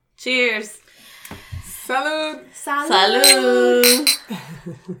Cheers. Salud. Salud.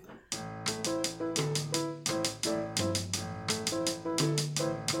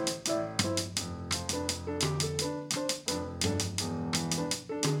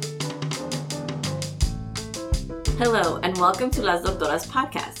 Hello, and welcome to Las Doctoras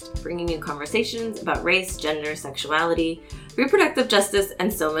podcast, bringing you conversations about race, gender, sexuality, reproductive justice,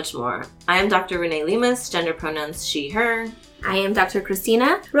 and so much more. I am Dr. Renee Lemus, gender pronouns she, her. I am Dr.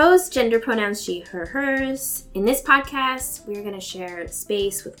 Christina Rose, gender pronouns she, her, hers. In this podcast, we're going to share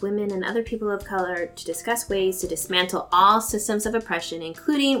space with women and other people of color to discuss ways to dismantle all systems of oppression,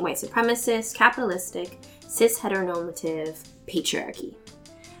 including white supremacist, capitalistic, cis heteronormative patriarchy.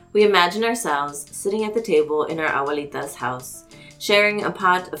 We imagine ourselves sitting at the table in our abuelita's house, sharing a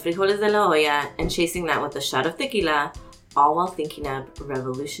pot of frijoles de la olla and chasing that with a shot of tequila, all while thinking up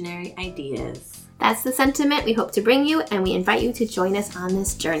revolutionary ideas. That's the sentiment we hope to bring you, and we invite you to join us on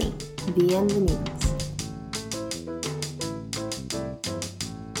this journey. Bienvenidos.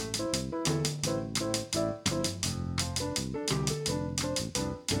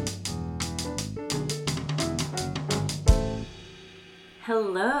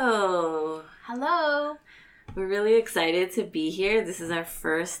 Hello. Hello. We're really excited to be here. This is our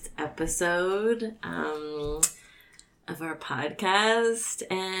first episode of our podcast,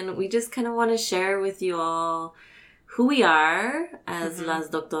 and we just kind of want to share with you all who we are as Las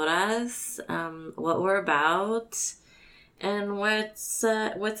Doctoras, what we're about, and what's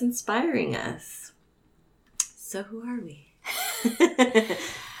inspiring us. So who are we?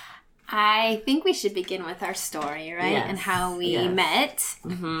 I think we should begin with our story, right? Yes, and how we met.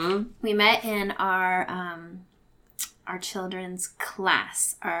 Mm-hmm. We met in our children's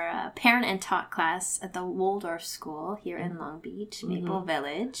class, our parent and taught class at the Waldorf School here in Long Beach, Maple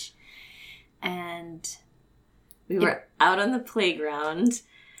Village. And we were out on the playground,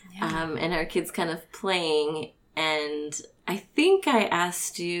 and our kids kind of playing, and I think I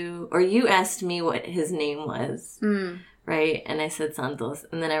asked you, or you asked me what his name was. Right? And I said Santos.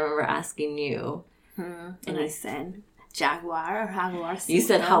 And then I remember asking you. And I said Jaguar or Jaguar. You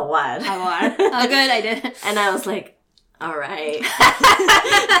said Jaguar. Jaguar. Oh, good, I did. And I was like, all right.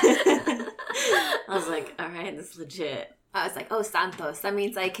 I was like, all right, this is legit. I was like, oh, Santos. That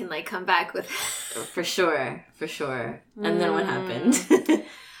means I can, come back with... For sure. And then what happened? I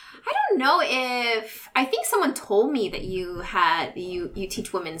don't know if... I think someone told me that you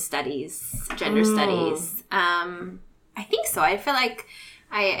teach women's studies, gender studies. I think so. I feel like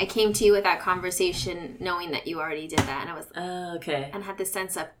I came to you with that conversation knowing that you already did that. And I was... okay. And had this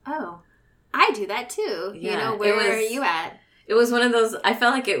sense of, oh, I do that too. Yeah, where are you at? It was one of those... I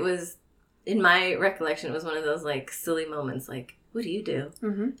felt like it was... In my recollection, it was one of those, silly moments, what do you do?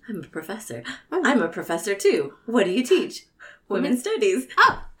 Mm-hmm. I'm a professor. Mm-hmm. I'm a professor, too. What do you teach? Women's studies.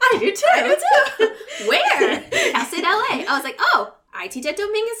 Oh, I do, too. Where? Casa de LA. I was like, oh, I teach at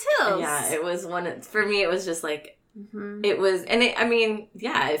Dominguez Hills. Yeah, it was for me, it was just it was, and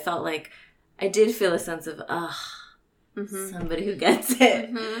I felt like I did feel a sense of, somebody who gets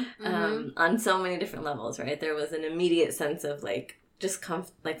it, on so many different levels, right? There was an immediate sense of, just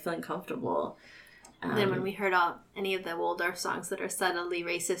feeling comfortable. Then when we heard any of the Waldorf songs that are subtly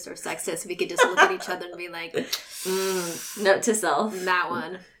racist or sexist, we could just look at each other and be like, note to self. That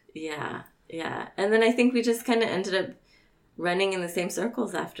one. Yeah. And then I think we just kind of ended up running in the same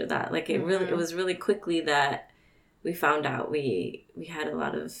circles after that. It was really quickly that we found out we had a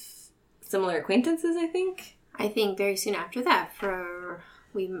lot of similar acquaintances, I think. I think very soon after that,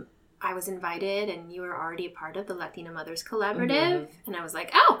 I was invited, and you were already a part of the Latina Mothers Collaborative, and I was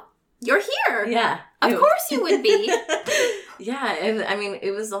like, oh, you're here. Yeah. Of course you would be. Yeah.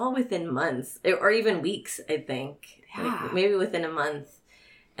 It was all within months, or even weeks, I think. Yeah. Maybe within a month.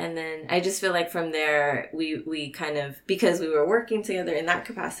 And then I just feel like from there, we kind of, because we were working together in that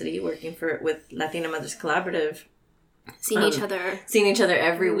capacity, working with Latina Mothers Collaborative, seeing each other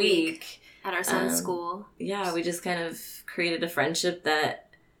every week at our son's school. Yeah, we just kind of created a friendship that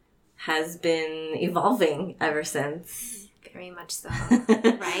has been evolving ever since. Very much so,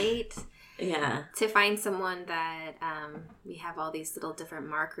 right? Yeah. To find someone that we have all these little different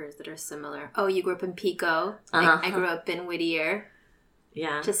markers that are similar. Oh, you grew up in Pico. I grew up in Whittier.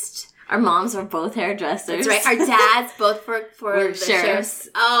 Yeah. Our moms were both hairdressers. That's right. Our dads both for the sheriffs.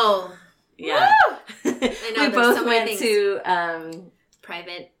 Oh. Yeah. I know, we both went to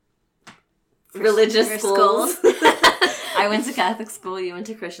private religious schools. I went to Catholic school. You went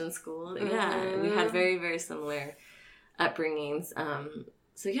to Christian school. Mm-hmm. Yeah. We had very, very similar upbringings.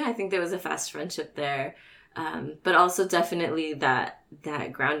 So yeah, I think there was a fast friendship there. But also definitely that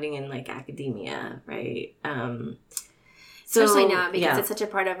grounding in like academia, right? Especially now, because it's such a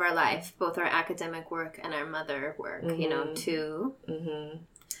part of our life, both our academic work and our mother work, too. Mm-hmm.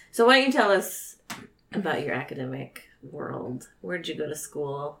 So why don't you tell us about your academic world? Where'd you go to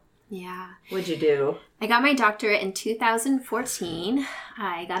school? Yeah. What'd you do? I got my doctorate in 2014.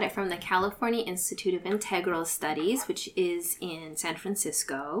 I got it from the California Institute of Integral Studies, which is in San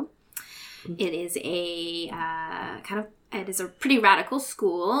Francisco. It is it is a pretty radical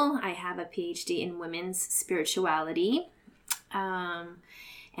school. I have a PhD in women's spirituality.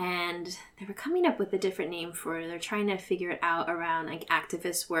 And they were coming up with a different name for it. They're trying to figure it out around like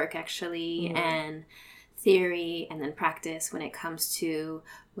activist work, actually, and theory and then practice when it comes to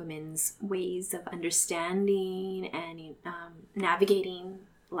women's ways of understanding and navigating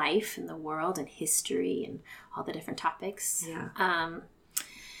life in the world and history and all the different topics. Yeah.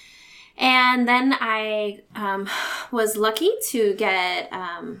 And then I was lucky to get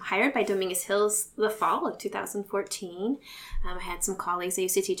hired by Dominguez Hills the fall of 2014. I had some colleagues I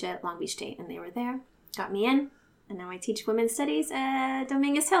used to teach at Long Beach State, and they were there, got me in. And now I teach women's studies at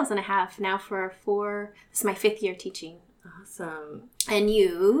Dominguez Hills, and I have now this is my 5th year teaching. Awesome. And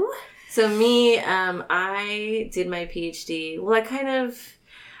you? So me, I did my PhD. Well,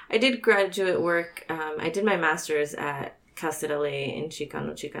 I did graduate work. I did my master's at Cal State LA in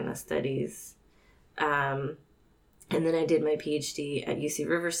Chicana Studies. And then I did my PhD at UC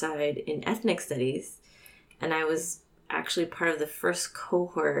Riverside in Ethnic Studies. And I was actually part of the first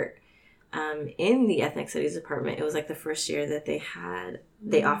cohort in the Ethnic Studies department. It was like the first year that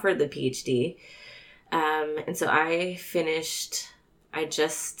they offered the PhD. And so I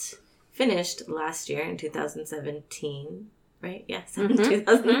just finished last year in 2017, right? Yes,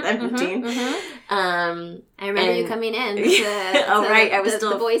 2017. I remember you coming in. I was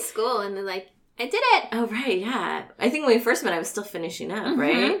still the boys' school, and they're like, I did it. Oh, right, yeah. I think when we first met, I was still finishing up,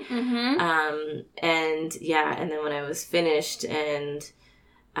 right? And then when I was finished,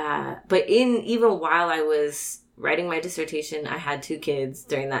 but even while I was writing my dissertation, I had 2 kids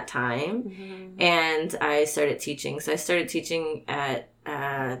during that time, and I started teaching. So I started teaching at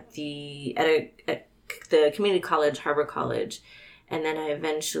the community college, Harbor College, and then I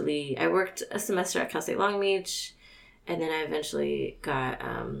worked a semester at Cal State Long Beach, and then I eventually got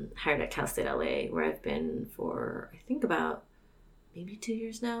hired at Cal State LA, where I've been for I think about maybe 2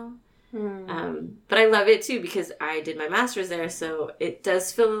 years now. But I love it too because I did my master's there, so it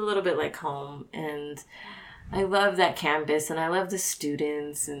does feel a little bit like home, and I love that campus, and I love the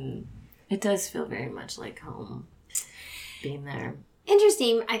students, and it does feel very much like home being there.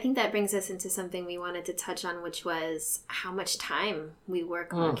 Interesting. I think that brings us into something we wanted to touch on, which was how much time we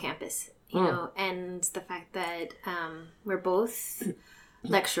work on campus, and the fact that we're both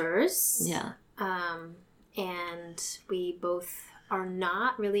lecturers. Yeah. And we both are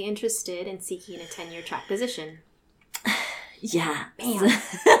not really interested in seeking a tenure track position. Yeah. Bam.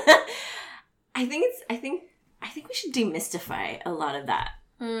 I think we should demystify a lot of that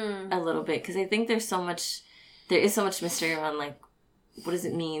a little bit, because I think there is so much mystery around like what does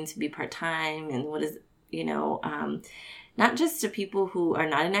it mean to be part-time, and what is not just to people who are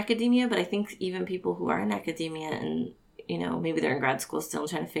not in academia, but I think even people who are in academia and maybe they're in grad school still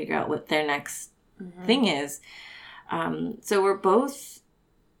trying to figure out what their next thing is. So we're both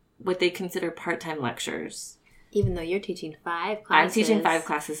what they consider part-time lecturers. Even though you're teaching 5 classes. I'm teaching 5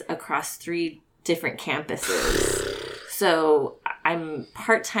 classes across 3 different campuses. So I'm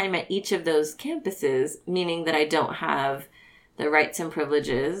part-time at each of those campuses, meaning that I don't have the rights and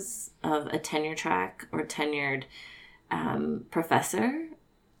privileges of a tenure track or tenured professor.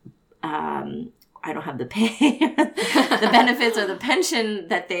 I don't have the pay, the benefits, or the pension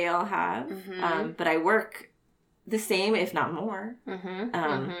that they all have. But I work the same, if not more.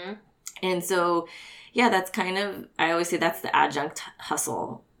 And so, that's kind of, I always say that's the adjunct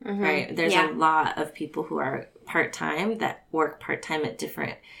hustle, right? There's a lot of people who are part-time that work part-time at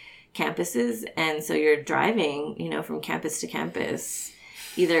different campuses. And so you're driving, from campus to campus,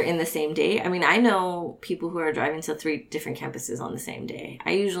 either in the same day. I mean, I know people who are driving to 3 different campuses on the same day.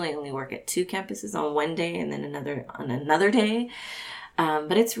 I usually only work at 2 campuses on one day and then another on another day.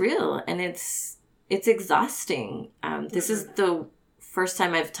 But it's real, and it's exhausting. This is the first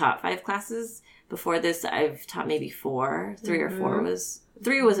time I've taught 5 classes. Before this, I've taught maybe 4. 3 or 4 was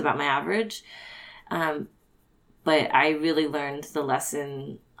about my average. But I really learned the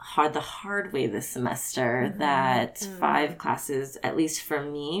lesson the hard way this semester, that 5 classes, at least for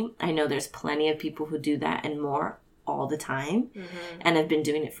me, I know there's plenty of people who do that and more all the time, and have been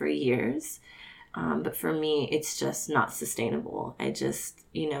doing it for years. But for me, it's just not sustainable. I just,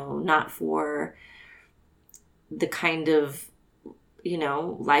 not for the kind of,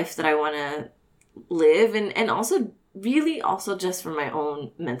 life that I want to live, and also really also just for my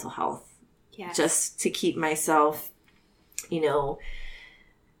own mental health. Yes. Just to keep myself,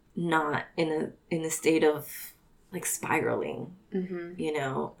 not in a state of like spiraling,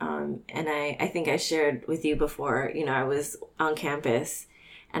 and I think I shared with you before, I was on campus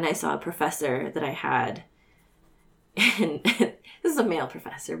and I saw a professor that I had, and this is a male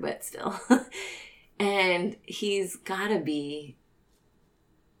professor, but still, and he's gotta be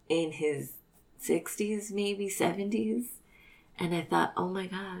in his 60s, maybe 70s. And I thought, oh my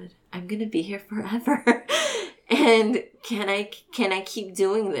God, I'm going to be here forever. And can I keep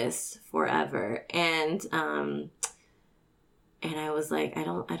doing this forever? And I was like, I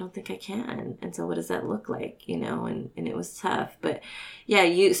don't think I can. And so what does that look like? And it was tough. But yeah,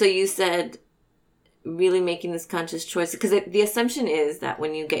 you said really making this conscious choice, because the assumption is that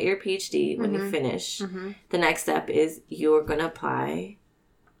when you get your PhD, when you finish, the next step is you're going to apply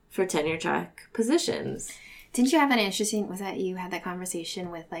for tenure track positions. Didn't you have an interesting, was that you had that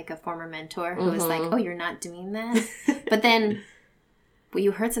conversation with like a former mentor who was like, oh, you're not doing that? But then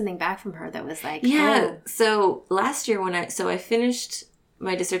you heard something back from her that was like, yeah. Oh. So last year I finished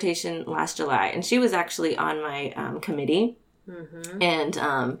my dissertation last July, and she was actually on my committee. And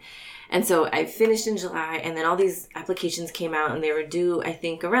so I finished in July, and then all these applications came out, and they were due, I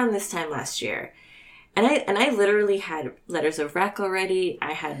think, around this time last year. And I literally had letters of rec already.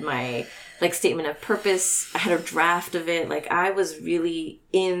 I had my statement of purpose. I had a draft of it. I was really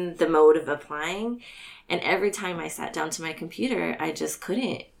in the mode of applying. And every time I sat down to my computer, I just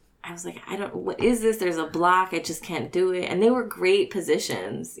couldn't. I was like, what is this? There's a block. I just can't do it. And they were great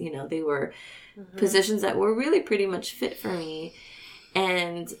positions. They were positions that were really pretty much fit for me.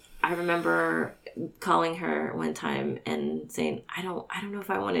 And I remember calling her one time and saying, I don't know if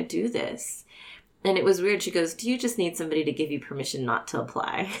I want to do this. And it was weird. She goes, do you just need somebody to give you permission not to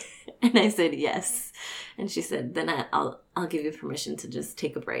apply? And I said, yes. And she said, then I'll give you permission to just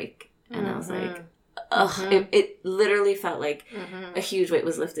take a break. And I was like, ugh. It literally felt like a huge weight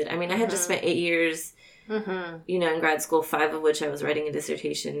was lifted. I mean, I had just spent 8 years, in grad school, 5 of which I was writing a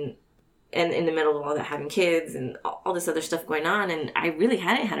dissertation, and in the middle of all that, having kids and all this other stuff going on. And I really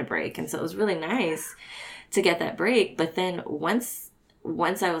hadn't had a break. And so it was really nice to get that break. But then once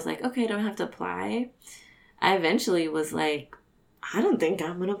I was like, okay, I don't have to apply, I eventually was like, I don't think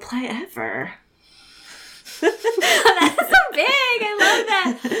I'm going to apply ever. That's so big. I love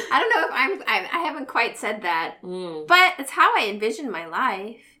that. I don't know if I haven't quite said that, but it's how I envision my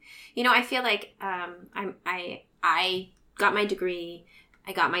life. I feel like I got my degree,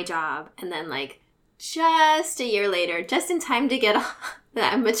 I got my job, and then just a year later, just in time to get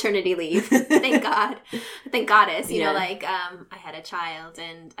that maternity leave. Thank God. Thank Goddess. I had a child,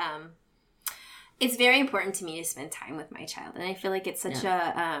 and it's very important to me to spend time with my child. And I feel like it's such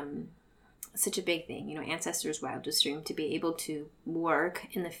a big thing, ancestors' wildest dream, to be able to work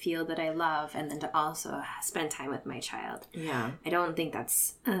in the field that I love and then to also spend time with my child. Yeah. I don't think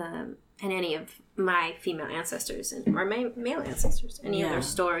that's in any of my female ancestors or my male ancestors, any of their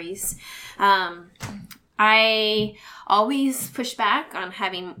stories. I always push back on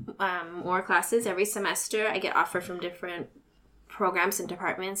having more classes every semester. I get offered from different programs and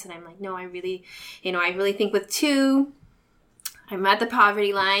departments, and I'm like, no, I really think with 2, I'm at the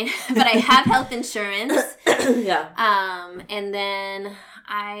poverty line, but I have health insurance. Yeah. And then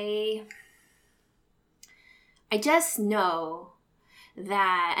I just know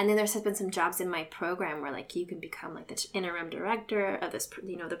that, and then there's been some jobs in my program where you can become the interim director of this,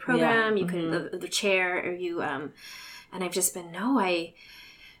 the program, you can, the chair, or you, and I've just been,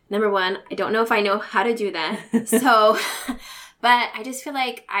 number one, I don't know if I know how to do that. So, but I just feel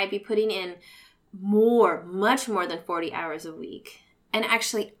like I'd be putting in much more than 40 hours a week. And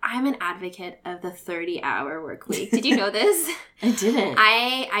actually, I'm an advocate of the 30-hour work week. Did you know this? I didn't.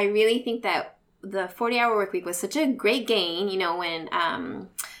 I really think that the 40-hour work week was such a great gain, when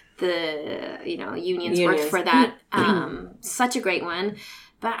the unions worked for that. Such a great one.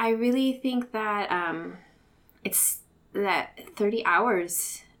 But I really think that it's that 30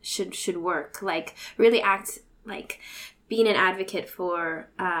 hours should work. Really act being an advocate for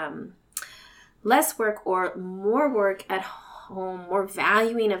less work or more work at home, more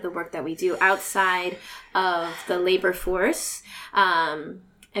valuing of the work that we do outside of the labor force, and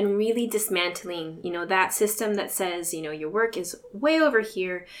really dismantling, that system that says, your work is way over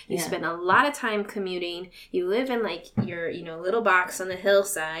here. You spend a lot of time commuting. You live in your, little box on the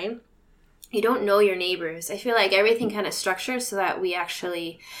hillside. You don't know your neighbors. I feel like everything kind of structures so that we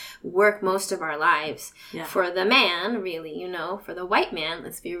actually work most of our lives for the man, really, for the white man,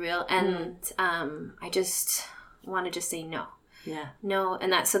 let's be real. And I just want to say no. Yeah. No,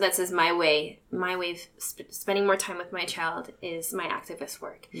 and that's my way. My way of spending more time with my child is my activist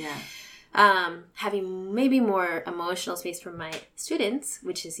work. Yeah. Having maybe more emotional space for my students,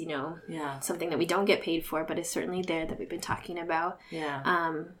 which is, something that we don't get paid for, but is certainly there that we've been talking about.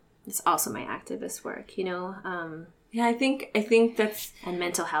 Yeah. It's also my activist work, Yeah, I think that's... And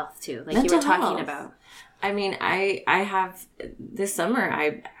mental health, too, like mental you were talking health. about. I mean, I have... This summer,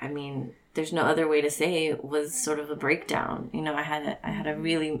 I mean, there's no other way to say it, was sort of a breakdown. I had a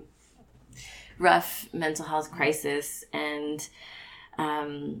really rough mental health crisis, and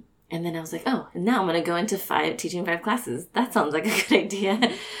then I was like, oh, now I'm going to go into teaching 5 classes. That sounds like a good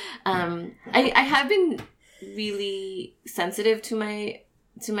idea. I have been really sensitive to my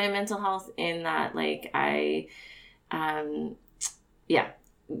mental health in that, like,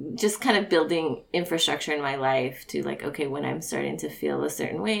 just kind of building infrastructure in my life to, like, okay, when I'm starting to feel a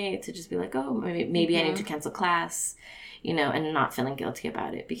certain way, to just be like, oh, maybe I need to cancel class, and not feeling guilty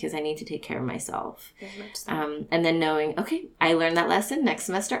about it because I need to take care of myself. Very much so. And then knowing, okay, I learned that lesson. Next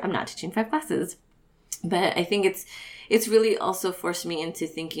semester, I'm not teaching 5 classes. But I think it's really also forced me into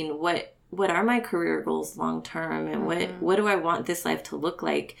thinking, what are my career goals long term, and what do I want this life to look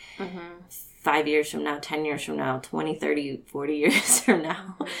like 5 years from now, 10 years from now, 20, 30, 40 years from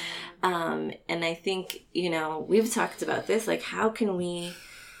now. And I think, we've talked about this, like, how can we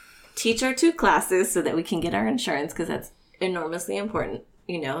teach our 2 classes so that we can get our insurance, because that's enormously important,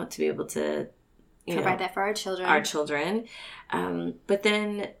 to be able to provide that for our children. But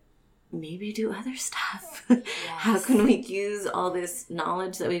then maybe do other stuff. Yes. How can we use all this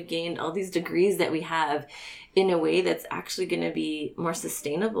knowledge that we've gained, all these degrees that we have, in a way that's actually going to be more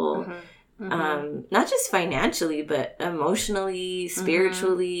sustainable? Not just financially, but emotionally,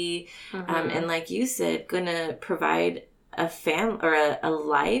 spiritually, and, like you said, gonna provide a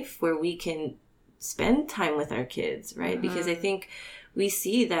life where we can spend time with our kids, right? Because I think we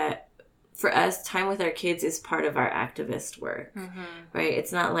see that for us, time with our kids is part of our activist work, right?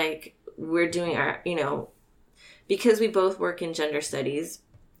 It's not like we're doing our, because we both work in gender studies,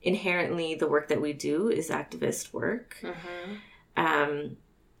 inherently the work that we do is activist work.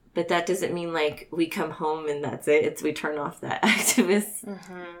 But that doesn't mean, like, we come home and that's it. We turn off that activist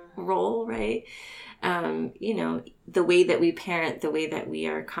role, right? The way that we parent, the way that we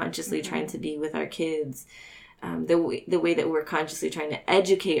are consciously trying to be with our kids, the way that we're consciously trying to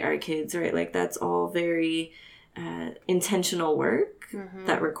educate our kids, right? Like, that's all very intentional work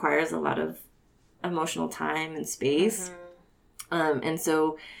that requires a lot of emotional time and space. And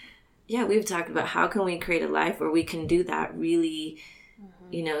so, yeah, we've talked about how can we create a life where we can do that, really,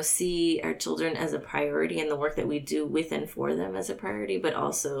 see our children as a priority and the work that we do with and for them as a priority, but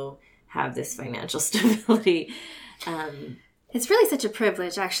also have this financial stability. It's really such a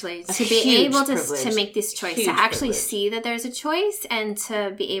privilege, actually, to be able to make this choice, to actually see that there's a choice, and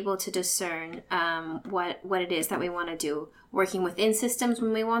to be able to discern what it is that we want to do, working within systems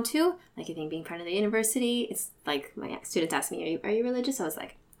when we want to. Like, I think being part of the university, it's like my students ask me, are you religious? I was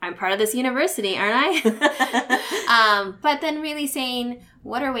like, I'm part of this university, aren't I? But then really saying,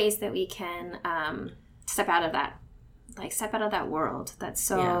 what are ways that we can step out of that world that's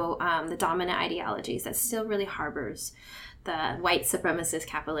so the dominant ideologies that still really harbors the white supremacist,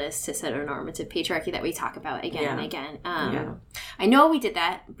 capitalist, cis-heteronormative patriarchy that we talk about again and again. I know we did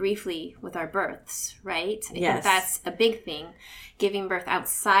that briefly with our births, right? I think that's a big thing. Giving birth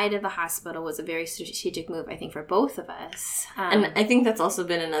outside of the hospital was a very strategic move, I think, for both of us. And I think that's also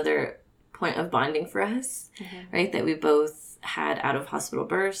been another point of bonding for us, right? That we both had out-of-hospital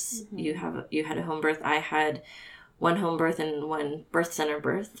births. You had a home birth. I had one home birth and one birth center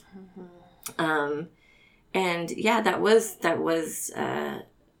birth. And yeah, that was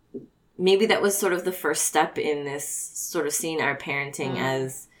maybe that was sort of the first step in this sort of seeing our parenting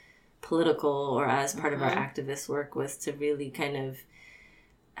as political, or as part of our activist work, was to really kind of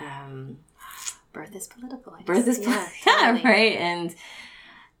birth is political. Totally. Right. And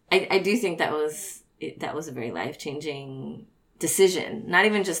I do think that was a very life-changing decision. Not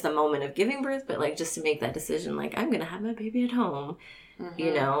even just the moment of giving birth, but like just to make that decision, like, I'm gonna have my baby at home,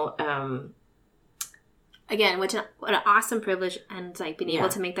 Again, what an awesome privilege, and like being able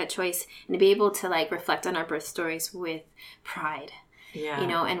to make that choice and to be able to like reflect on our birth stories with pride,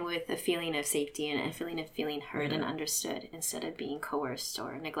 and with a feeling of safety and a feeling of feeling heard and understood, instead of being coerced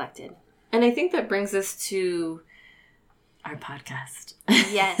or neglected. And I think that brings us to our podcast.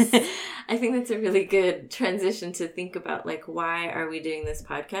 Yes. I think that's a really good transition to think about, like, why are we doing this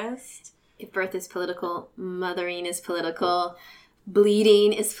podcast? If birth is political, mothering is political.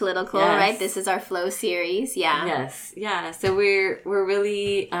 Bleeding is political, right? This is our Flow series. Yeah. Yes. Yeah. So we're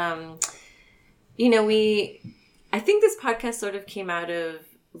really, I I think this podcast sort of came out of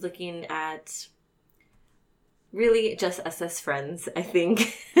looking at really just us as friends, I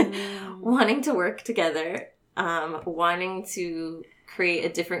think, wanting to work together, wanting to create a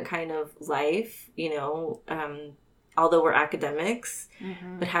different kind of life, although we're academics,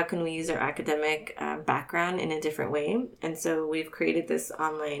 but how can we use our academic background in a different way? And so we've created this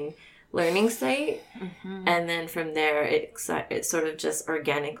online learning site, and then from there it sort of just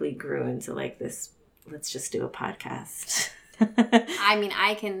organically grew into like this, let's just do a podcast. I mean,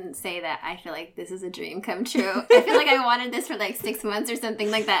 I can say that I feel like this is a dream come true. I feel like I wanted this for like 6 months or something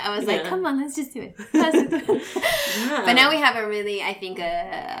like that. I was like, come on, let's just do it. But now we have a really, I think,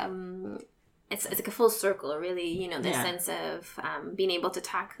 it's like a full circle, really, the sense of being able to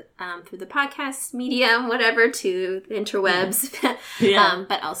talk through the podcast medium, whatever, to the interwebs,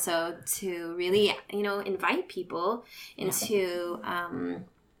 but also to really, invite people into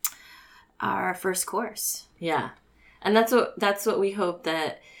our first course. Yeah. And that's what we hope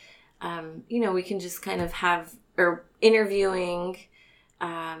that, we can just kind of have, or interviewing.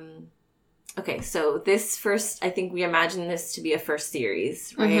 Okay, so this first, I think we imagine this to be a first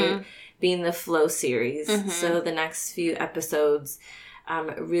series, right? Being the flow series. So the next few episodes,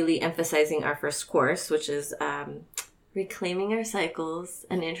 really emphasizing our first course, which is Reclaiming Our Cycles,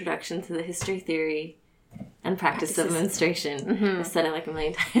 an Introduction to the History, Theory, and Practice of Menstruation. I've said it like a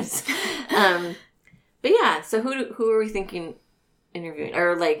million times. But yeah, so who are we thinking interviewing?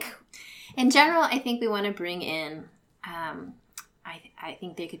 Or like... In general, I think we want to bring in, I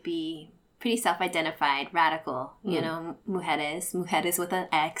think they could be pretty self-identified, radical, mujeres with an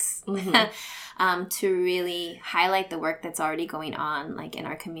X, to really highlight the work that's already going on, like in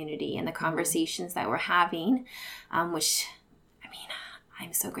our community and the conversations that we're having, which, I mean,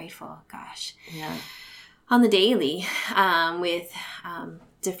 I'm so grateful, gosh. Yeah. On the daily, with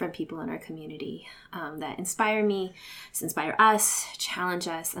different people in our community that inspire me, inspire us, challenge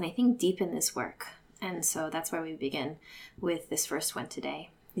us, and I think deepen this work. And so that's where we begin with this first one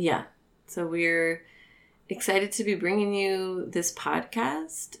today. Yeah. So we're excited to be bringing you this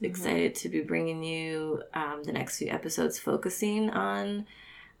podcast, excited to be bringing you the next few episodes focusing on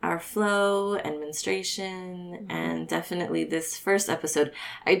our flow and menstruation, and definitely this first episode.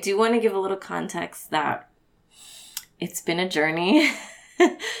 I do want to give a little context that it's been a journey.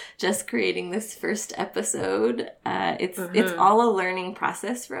 Just creating this first episode. It's all a learning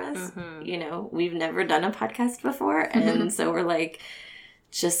process for us. We've never done a podcast before, and so we're like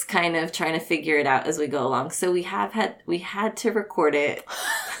just kind of trying to figure it out as we go along. So we had to record it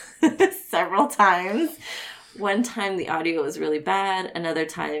several times. One time the audio was really bad. Another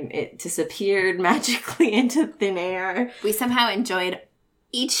time it disappeared magically into thin air. We somehow enjoyed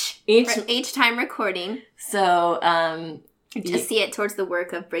each time recording. So just see it towards the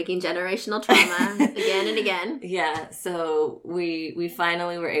work of breaking generational trauma again and again. Yeah, so we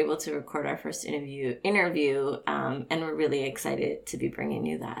finally were able to record our first interview, and we're really excited to be bringing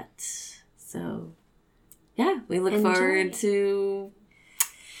you that. So, yeah, we look forward to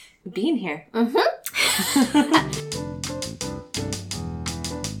being here.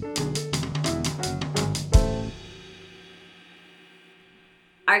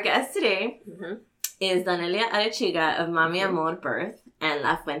 Our guest today is Danelia Arechiga of Mami Amor Birth and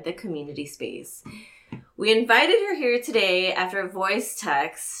La Fuente Community Space. We invited her here today after a voice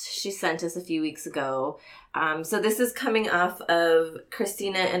text she sent us a few weeks ago. So this is coming off of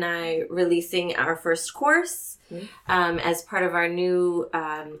Christina and I releasing our first course as part of our new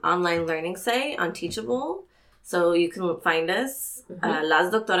online learning site on Teachable. So you can find us,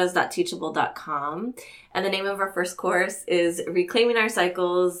 lasdoctoras.teachable.com. And the name of our first course is Reclaiming Our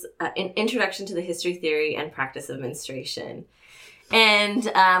Cycles, an Introduction to the History, Theory, and Practice of Menstruation. And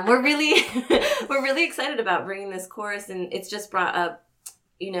we're really excited about bringing this course, and it's just brought up,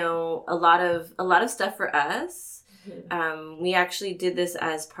 a lot of stuff for us. We actually did this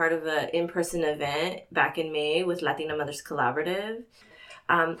as part of an in-person event back in May with Latina Mothers Collaborative.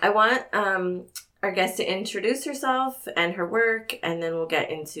 I want our guest to introduce herself and her work, and then we'll get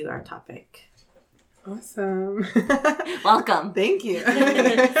into our topic. Awesome. Welcome. Thank you.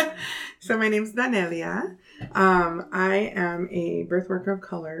 So my name's Danelia. I am a birth worker of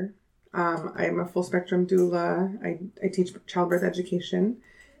color. I'm a full spectrum doula. I teach childbirth education,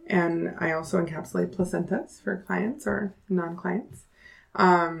 and I also encapsulate placentas for clients or non-clients.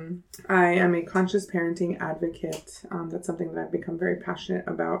 I am a conscious parenting advocate. That's something that I've become very passionate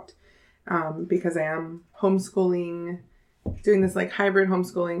about because I am homeschooling, doing this like hybrid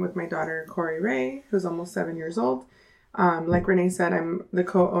homeschooling with my daughter, Corey Ray, who's almost 7 years old. Like Renee said, I'm the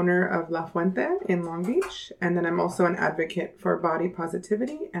co-owner of La Fuente in Long Beach. And then I'm also an advocate for body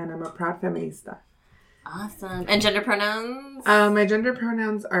positivity, and I'm a proud feminista. Awesome. And gender pronouns? My gender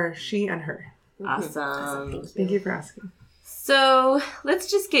pronouns are she and her. Awesome. Thank you for asking. So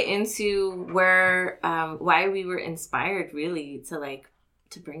let's just get into where, why we were inspired really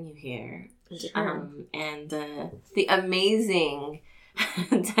to bring you here. Sure. And the amazing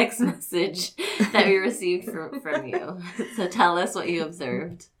text message that we received from you. So tell us what you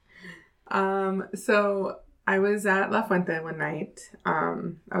observed. So I was at La Fuente one night.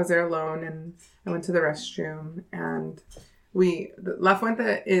 I was there alone and I went to the restroom, and La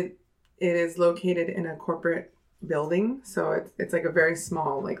Fuente, it is located in a corporate building. So it's like a very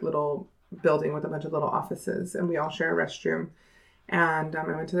small, like little building with a bunch of little offices, and we all share a restroom. And I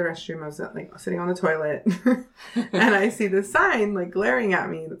went to the restroom. I was like sitting on the toilet and I see this sign like glaring at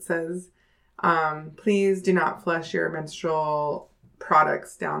me that says, please do not flush your menstrual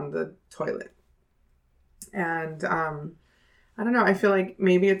products down the toilet. And I don't know. I feel like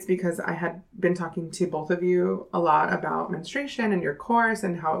maybe it's because I had been talking to both of you a lot about menstruation and your course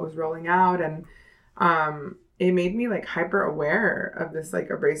and how it was rolling out. And it made me like hyper aware of this like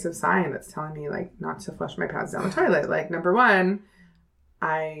abrasive sign that's telling me like not to flush my pads down the toilet. Like, number one,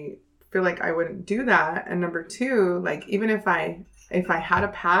 I feel like I wouldn't do that. And number two, like, even if I had a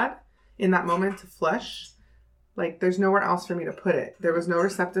pad in that moment to flush, like, there's nowhere else for me to put it. There was no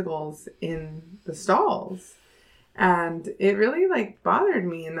receptacles in the stalls. And it really like bothered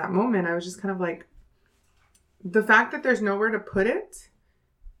me in that moment. I was just kind of like, the fact that there's nowhere to put it,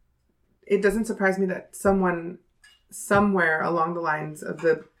 it doesn't surprise me that someone somewhere along the lines of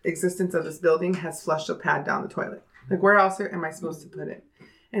the existence of this building has flushed a pad down the toilet. Like, where else am I supposed to put it?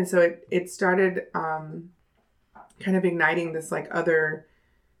 And so it started kind of igniting this like other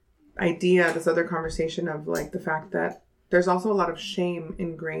idea, this other conversation of like the fact that there's also a lot of shame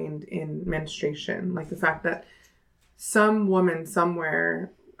ingrained in menstruation. Like the fact that some woman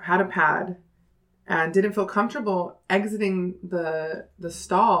somewhere had a pad and didn't feel comfortable exiting the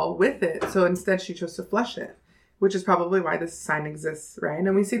stall with it. So instead she chose to flush it, which is probably why this sign exists, right?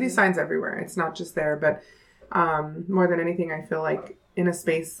 And we see these signs everywhere. It's not just there, but more than anything, I feel like in a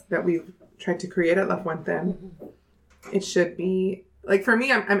space that we've tried to create at La Fuente, it should be like, for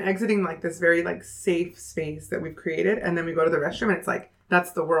me, I'm exiting like this very like safe space that we've created. And then we go to the restroom and it's like,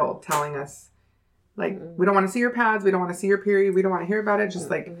 that's the world telling us like, we don't want to see your pads. We don't want to see your period. We don't want to hear about it. Just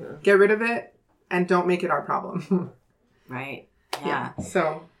like get rid of it and don't make it our problem. Right. Yeah.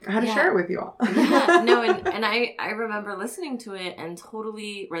 So I had to share it with you all. No, and I remember listening to it and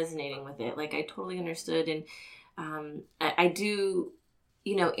totally resonating with it. Like, I totally understood. And I do,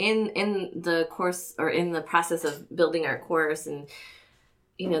 you know, in the course or in the process of building our course, and,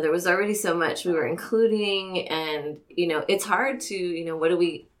 you know, there was already so much we were including, and, you know, it's hard to, you know, what do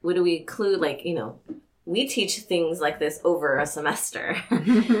we include? Like, you know, we teach things like this over a semester.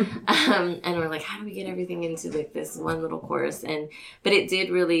 And we're like, how do we get everything into like this one little course? But it did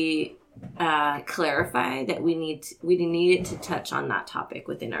really clarify that we needed to touch on that topic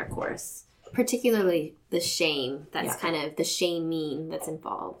within our course. Particularly the shame. That's kind of the shaming that's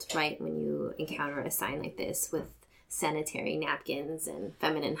involved, right? When you encounter a sign like this with sanitary napkins and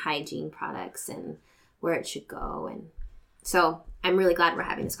feminine hygiene products and where it should go. And so I'm really glad we're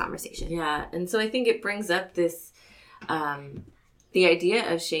having this conversation. Yeah. And so I think it brings up this, the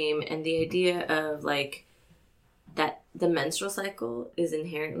idea of shame and the idea of like that the menstrual cycle is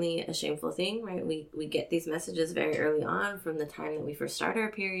inherently a shameful thing, right? We get these messages very early on from the time that we first start our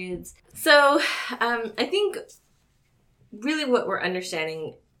periods. So I think really what we're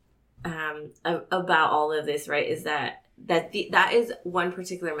understanding about all of this, right, is that is one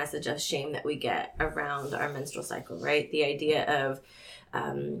particular message of shame that we get around our menstrual cycle, right? The idea of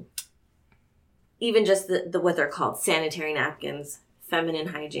even just the what they're called sanitary napkins, feminine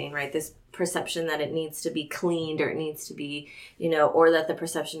hygiene, right? This perception that it needs to be cleaned or it needs to be, you know, or that the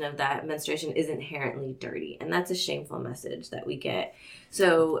perception of that menstruation is inherently dirty. And that's a shameful message that we get.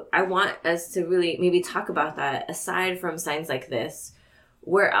 So I want us to really maybe talk about that. Aside from signs like this,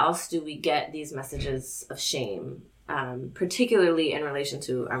 where else do we get these messages of shame, particularly in relation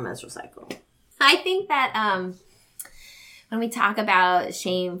to our menstrual cycle? I think that when we talk about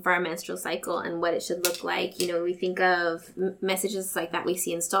shame for our menstrual cycle and what it should look like, you know, we think of messages like that we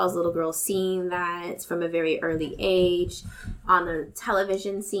see in stalls, little girls seeing that from a very early age, on the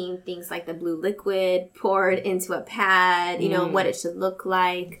television seeing things like the blue liquid poured into a pad, you know, what it should look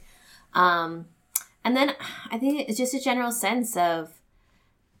like. And then I think it's just a general sense of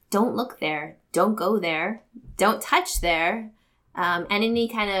don't look there, don't go there, don't touch there, and any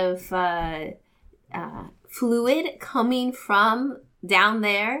kind of fluid coming from down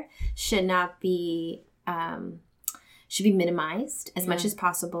there should be minimized as much as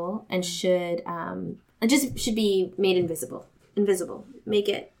possible, and should It just should be made invisible. Make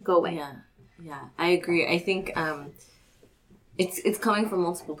it go away. Yeah, I agree. I think it's coming from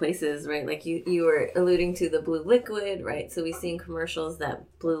multiple places, right? Like you were alluding to the blue liquid, right? So we see in commercials that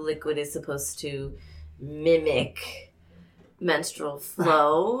blue liquid is supposed to mimic menstrual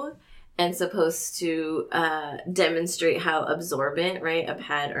flow and supposed to demonstrate how absorbent, right, a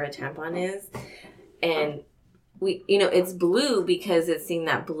pad or a tampon is. And we, it's blue because it's seen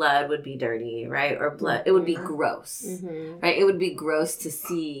that blood would be dirty, right? Or blood, it would be gross, right? It would be gross to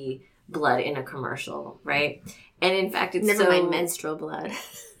see blood in a commercial, right? And in fact, it's never mind menstrual blood,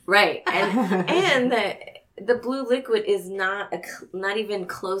 right? And the blue liquid is not even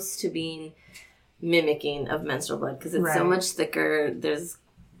close to being mimicking of menstrual blood because it's so much thicker. There's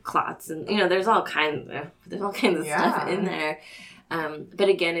clots and there's all kinds of stuff in there. But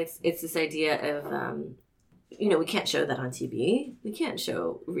again, it's this idea of we can't show that on TV. We can't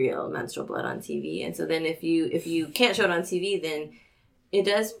show real menstrual blood on TV. And so then if you can't show it on TV, then it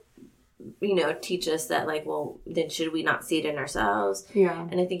does teach us that, like, well, then should we not see it in ourselves? Yeah.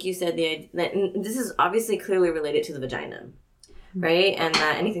 And I think you said that this is obviously clearly related to the vagina, right? And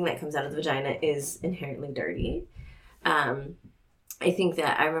that anything that comes out of the vagina is inherently dirty. I think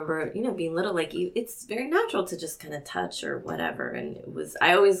that I remember, being little, like, it's very natural to just kind of touch or whatever. And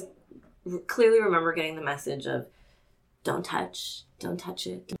I always clearly remember getting the message of don't touch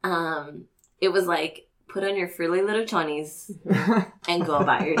it. It was like, put on your frilly little chonies and go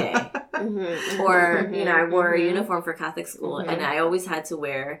about your day. Or, I wore a uniform for Catholic school and I always had to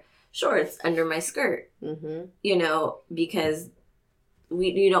wear shorts under my skirt, because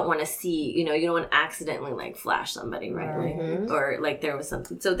you don't want to see, you don't want to accidentally, like, flash somebody, right? Or, like, there was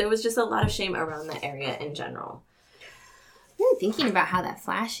something. So there was just a lot of shame around that area in general. Really thinking about how that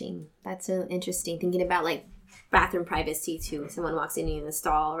flashing, that's so interesting. Thinking about, like, bathroom privacy, too. Someone walks in the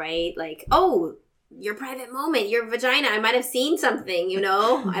stall, right? Like, oh, your private moment, your vagina. I might have seen something,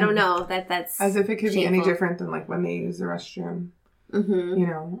 I don't know. That's as if it could shameful. be any different than, like, when they use the restroom.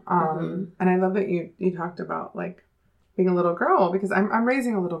 And I love that you talked about, like, being a little girl, because I'm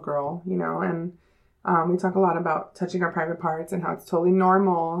raising a little girl, and we talk a lot about touching our private parts and how it's totally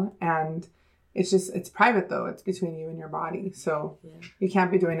normal, and it's private, though. It's between you and your body, so you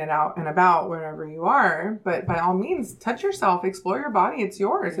can't be doing it out and about wherever you are, but by all means, touch yourself, explore your body. It's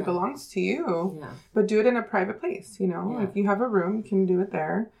yours. It belongs to you, but do it in a private place. If you have a room, you can do it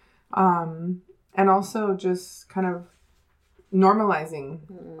there, and also just kind of normalizing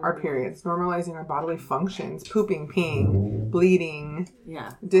our periods, normalizing our bodily functions, pooping, peeing, bleeding,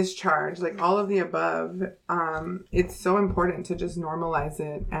 discharge, like all of the above. It's so important to just normalize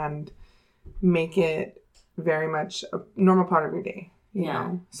it and make it very much a normal part of your day, you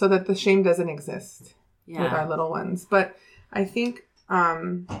know, so that the shame doesn't exist with our little ones. But I think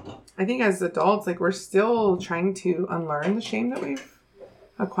as adults, like, we're still trying to unlearn the shame that we've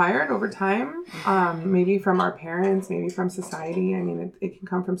acquired over time, maybe from our parents, maybe from society. I mean, it can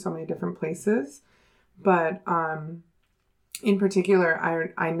come from so many different places, but in particular,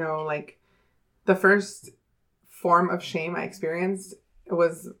 I know, like, the first form of shame I experienced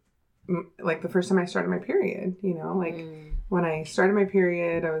was like the first time I started my period. When I started my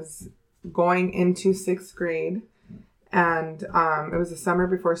period, I was going into 6th grade, and it was the summer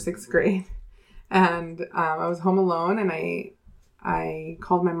before 6th grade, and I was home alone, and I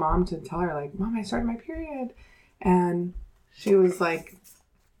called my mom to tell her, like, Mom, I started my period. And she was like,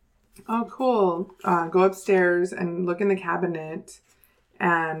 oh, cool. Go upstairs and look in the cabinet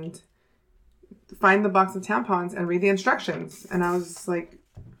and find the box of tampons and read the instructions. And I was like,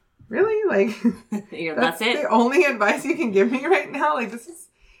 really? Like, that's it? The only advice you can give me right now? Like, this is,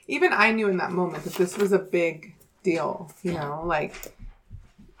 even I knew in that moment that this was a big deal, like,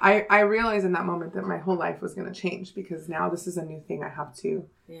 I realized in that moment that my whole life was going to change, because now this is a new thing I have to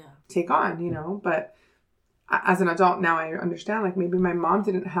take on, but as an adult now, I understand, like, maybe my mom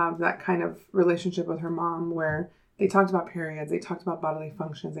didn't have that kind of relationship with her mom where they talked about periods, they talked about bodily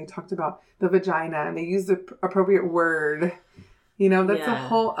functions, they talked about the vagina, and they used the appropriate word, that's a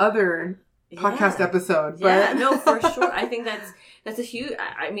whole other podcast episode. But no, for sure. I think that's a huge,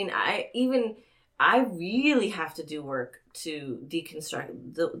 I mean, I really have to do work to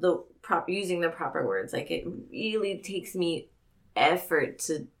deconstruct the proper, using the proper words. Like, it really takes me effort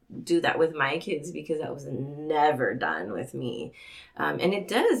to do that with my kids, because that was never done with me. And it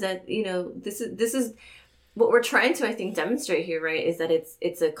does that, this is what we're trying to, I think, demonstrate here, right? Is that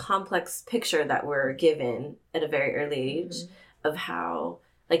it's a complex picture that we're given at a very early age of how,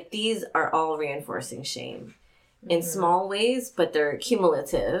 like, these are all reinforcing shame in small ways, but they're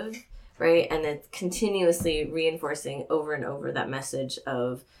cumulative. Right. And it's continuously reinforcing over and over that message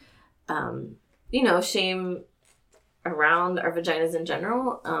of you know, shame around our vaginas in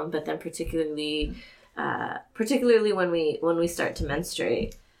general, but then particularly when we start to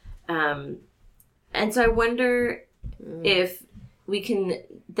menstruate. And so I wonder if we can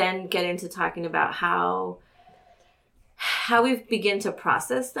then get into talking about how we begin to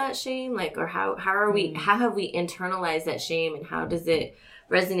process that shame, like, or how have we internalized that shame, and how does it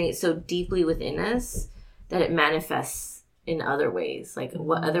resonate so deeply within us that it manifests in other ways? Like,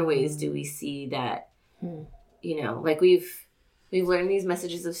 what other ways do we see that, you know, like we've learned these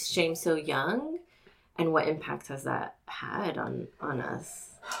messages of shame so young, and what impact has that had on us?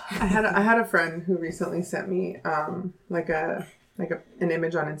 I had a friend who recently sent me an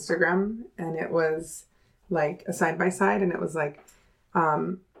image on Instagram, and it was like a side by side, and it was like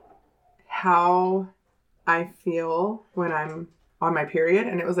how I feel when I'm on my period,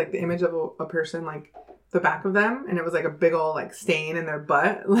 and it was like the image of a person, like the back of them, and it was like a big old like stain in their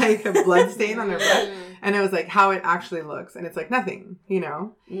butt, like a blood stain on their butt, and it was like how it actually looks, and it's like nothing, you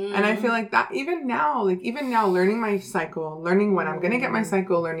know. And I feel like that even now learning my cycle, learning when I'm gonna get my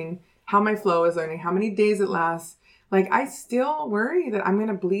cycle, learning how my flow is, learning how many days it lasts, like I still worry that I'm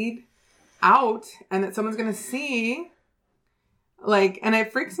gonna bleed out and that someone's gonna see, like, and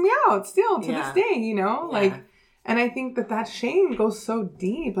it freaks me out still to this day, you know. Like, and I think that shame goes so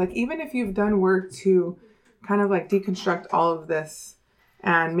deep. Like, even if you've done work to kind of like deconstruct all of this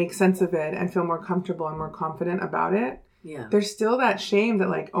and make sense of it and feel more comfortable and more confident about it, there's still that shame that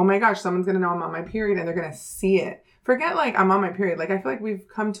like, oh my gosh, someone's gonna know I'm on my period and they're gonna see it. Forget like I'm on my period. Like, I feel like we've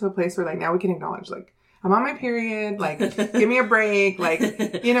come to a place where like now we can acknowledge like I'm on my period, like give me a break.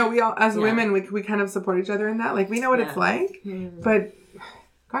 Like, you know, we all as women we kind of support each other in that. Like, we know what it's like, but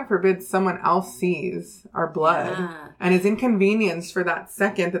God forbid someone else sees our blood and is inconvenienced for that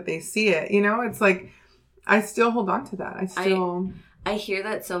second that they see it. You know, it's like, I still hold on to that. I hear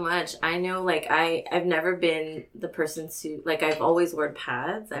that so much. I know, like, I've never been the person to, like, I've always worn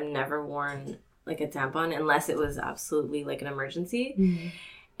pads. I've never worn, like, a tampon unless it was absolutely, like, an emergency.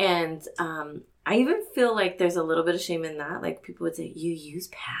 And I even feel like there's a little bit of shame in that. Like, people would say, you use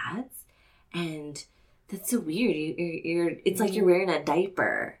pads? And that's so weird. It's like you're wearing a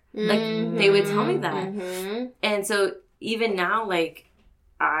diaper. Like, they would tell me that. And so even now, like,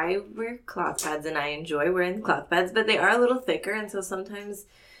 I wear cloth pads and I enjoy wearing cloth pads, but they are a little thicker. And so sometimes,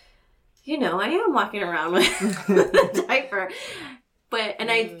 you know, I am walking around with a diaper. But,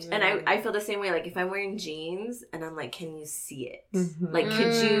 and I feel the same way. Like, if I'm wearing jeans and I'm like, can you see it? Like,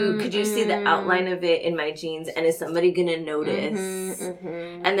 could you see the outline of it in my jeans? And is somebody going to notice?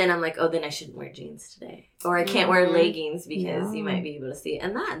 And then I'm like, oh, then I shouldn't wear jeans today. Or I can't wear leggings because you might be able to see it.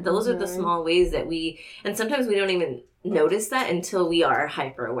 And those are the small ways that and sometimes we don't even notice that until we are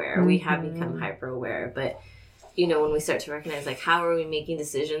hyper aware. We have become hyper aware. But, you know, when we start to recognize, like, how are we making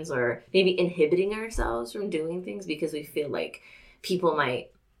decisions or maybe inhibiting ourselves from doing things because we feel like people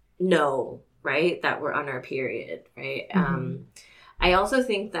might know, right, that we're on our period, right? I also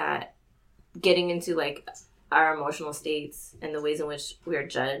think that getting into, like, our emotional states and the ways in which we're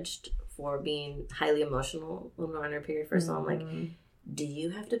judged for being highly emotional when we're on our period, first of all, I'm like, do you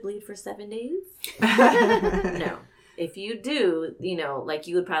have to bleed for 7 days? No. If you do, you know, like,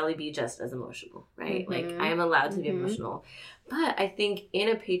 you would probably be just as emotional, right? Like, I am allowed to be emotional. But I think in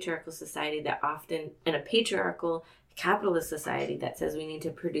a patriarchal society in a patriarchal capitalist society that says we need to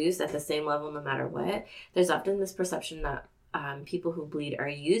produce at the same level no matter what, there's often this perception that people who bleed are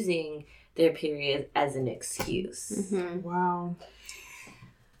using their period as an excuse. Wow.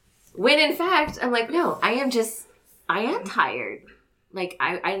 When in fact, I'm like, no, I am tired. Like,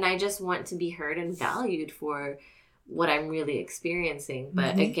 I just want to be heard and valued for what I'm really experiencing.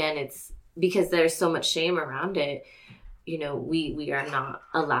 But again, it's because there's so much shame around it. You know, we are not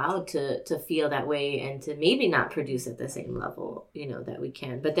allowed to feel that way and to maybe not produce at the same level, you know, that we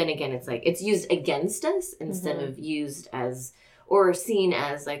can. But then again, it's like, it's used against us instead of used as, or seen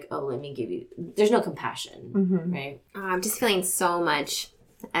as like, oh, let me give you, there's no compassion, right? I'm just feeling so much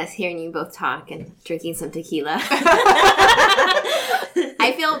as hearing you both talk and drinking some tequila.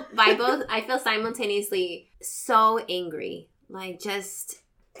 I feel simultaneously so angry. Like, just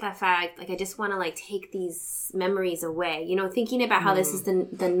that fact, like, I just want to, like, take these memories away, you know, thinking about how this is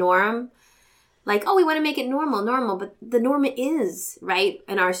the norm. Like, oh, we want to make it normal, but the norm is, right,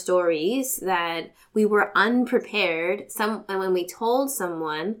 in our stories that we were unprepared. And when we told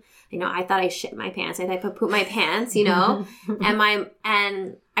someone, you know, I thought I shit my pants, I thought I pooped my pants, you know,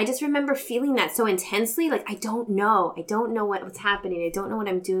 and I just remember feeling that so intensely. Like, I don't know what's happening. I don't know what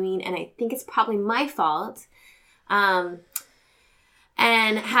I'm doing, and I think it's probably my fault.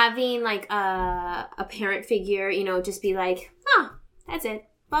 And having, like, a parent figure, you know, just be like, oh, that's it.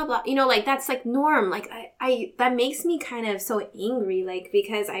 blah blah, you know, like that's like norm. Like I that makes me kind of so angry, like,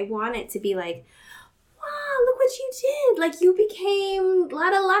 because I want it to be like, wow, look what you did, like you became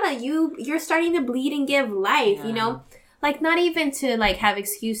lada, you're starting to bleed and give life, you know, like not even to like have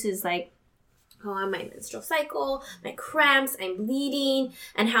excuses like, oh, on my menstrual cycle, my cramps, I'm bleeding,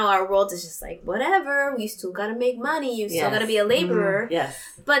 and how our world is just like, whatever, you still gotta make money, you still gotta be a laborer.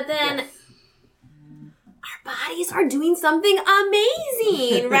 But then our bodies are doing something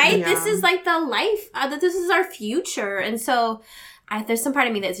amazing, right? This is like the life, this is our future. And so there's some part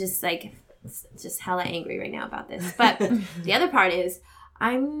of me that's just like, just hella angry right now about this. But the other part is,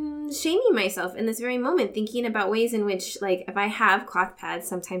 I'm shaming myself in this very moment, thinking about ways in which, like, if I have cloth pads,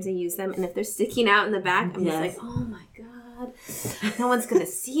 sometimes I use them, and if they're sticking out in the back, I'm just like, oh my God, no one's going to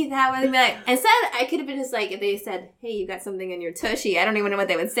see that. I'd be like, instead, I could have been just like, if they said, hey, you got something in your tushy, I don't even know what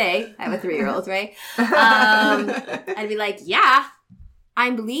they would say. I have a 3-year-old, right? I'd be like, yeah,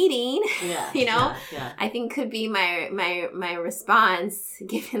 I'm bleeding, you know? I think could be my response,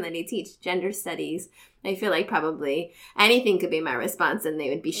 given that I teach gender studies. I feel like probably anything could be my response and they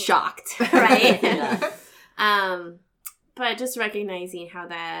would be shocked, right? But just recognizing how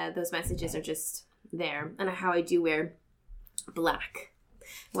those messages are just there, and how I do wear black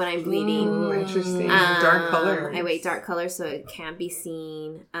when I'm bleeding. Ooh, interesting. Dark color. I wear dark color so it can't be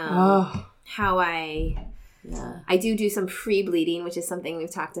seen. How I do some free bleeding, which is something we've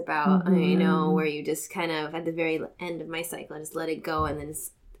talked about, you know, where you just kind of, at the very end of my cycle, I just let it go, and then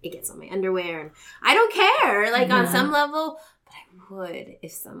it gets on my underwear, and I don't care, like, on some level, but I would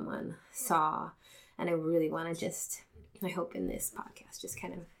if someone saw. And I really want to just, I hope in this podcast, just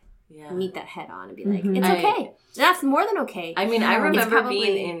kind of meet that head on and be like, it's okay. That's more than okay. I mean, I remember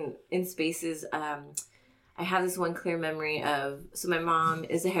being in spaces. I have this one clear memory of, so my mom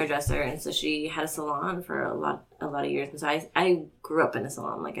is a hairdresser, and so she had a salon for a lot of years. And so I grew up in a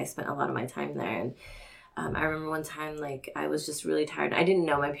salon. Like, I spent a lot of my time there. And I remember one time, like, I was just really tired. I didn't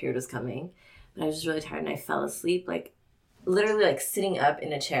know my period was coming, but I was just really tired, and I fell asleep, like, literally, like, sitting up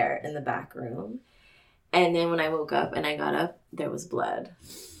in a chair in the back room. And then when I woke up and I got up, there was blood,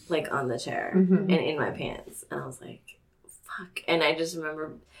 like, on the chair and in my pants. And I was like, fuck. And I just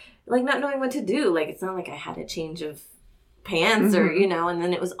remember, like, not knowing what to do. Like, it's not like I had a change of pants or, you know, and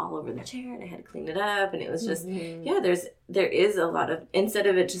then it was all over the chair, and I had to clean it up. And it was just, there is a lot of, instead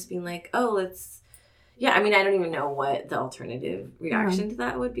of it just being like, oh, let's, I mean, I don't even know what the alternative reaction to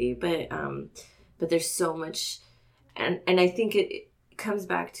that would be, but there's so much, and I think it comes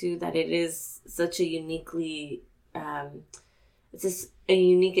back to that it is such a uniquely, it's just a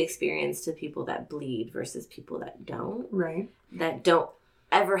unique experience to people that bleed versus people that don't. Right. That don't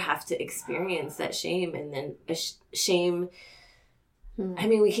ever have to experience that shame, and then shame, I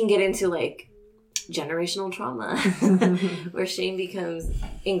mean, we can get into, like, generational trauma where shame becomes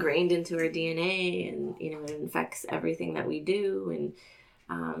ingrained into our DNA, and, you know, it infects everything that we do,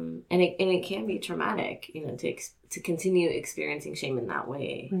 and it can be traumatic, you know, to continue experiencing shame in that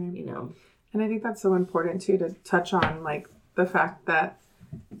way, you know. And I think that's so important too, to touch on, like, the fact that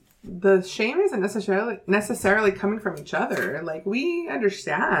the shame isn't necessarily coming from each other. Like, we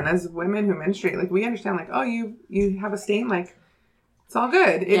understand as women who menstruate, like, we understand, like, oh, you have a stain, like, it's all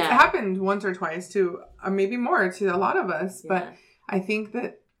good. It's happened once or twice to, maybe more, to a lot of us. But I think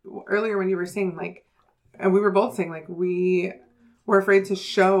that earlier when you were saying, like, and we were both saying, like, we're afraid to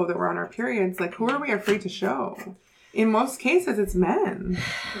show that we're on our periods. Like, who are we afraid to show? In most cases, it's men.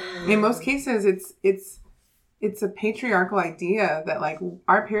 In most cases, it's a patriarchal idea that, like,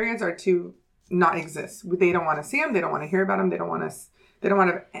 our periods are to not exist. They don't want to see them. They don't want to hear about them. They don't want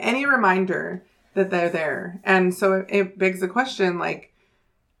to have any reminder that they're there. And so it begs the question, like,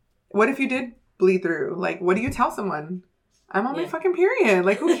 what if you did bleed through? Like, what do you tell someone? I'm on my fucking period.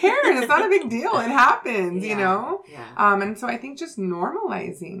 Like, who cares? It's not a big deal. It happens, you know? And so I think just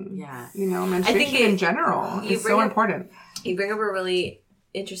normalizing, you know, menstruation in general is so important. You bring up a really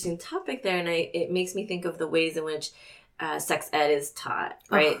interesting topic there, and it makes me think of the ways in which sex ed is taught,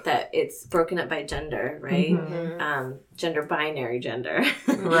 right? That it's broken up by gender, right? Gender binary gender.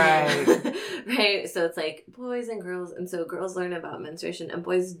 Right. Right? So it's like boys and girls, and so girls learn about menstruation and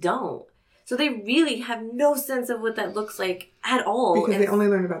boys don't. So they really have no sense of what that looks like at all. Because they only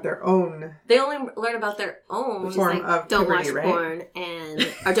learn about their own. They only learn about their own. Which form is like, of don't puberty, watch porn,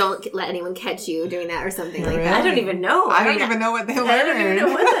 or don't let anyone catch you doing that or something like that. I don't even know. I don't even know what they learn. I don't even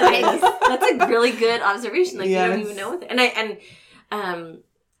know what that is. That's a really good observation. Like, you don't even know what and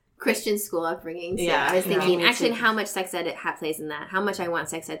Christian school upbringing. So I was thinking, actually, how much sex ed plays in that. How much I want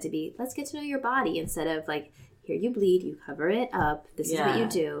sex ed to be, let's get to know your body, instead of, like, here you bleed, you cover it up, this is what you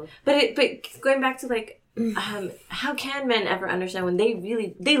do. But going back to like, how can men ever understand when they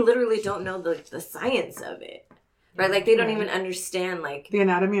literally don't know the science of it? Right, like they don't even understand like the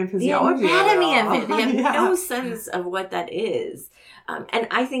anatomy and physiology. The anatomy of it. They have no sense of what that is. And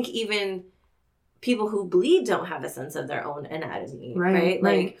I think even people who bleed don't have a sense of their own anatomy. Right.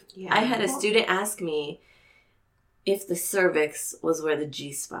 Like I had a student ask me if the cervix was where the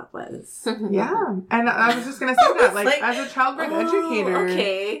G-spot was. Yeah. And I was just going to say that. Like as a childbirth educator,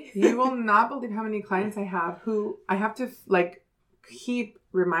 you will not believe how many clients I have who I have to like keep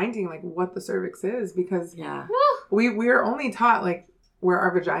reminding like what the cervix is, because we're only taught like where our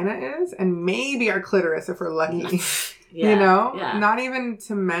vagina is and maybe our clitoris if we're lucky. You know, not even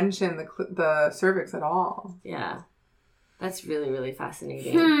to mention the cervix at all. Yeah, that's really, really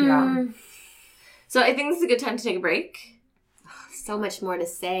fascinating. Yeah. So I think this is a good time to take a break. So much more to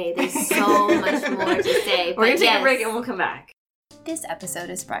say. There's so much more to say. We're going to take a break and we'll come back. This episode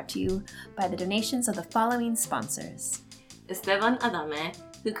is brought to you by the donations of the following sponsors. Esteban Adame,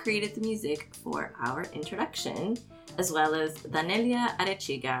 who created the music for our introduction, as well as Danelia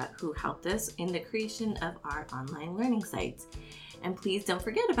Arechiga, who helped us in the creation of our online learning site. And please don't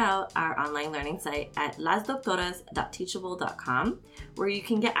forget about our online learning site at lasdoctoras.teachable.com, where you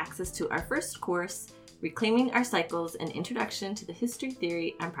can get access to our first course, Reclaiming Our Cycles, an Introduction to the History,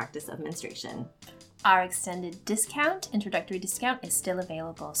 Theory, and Practice of Menstruation. Our extended introductory discount, is still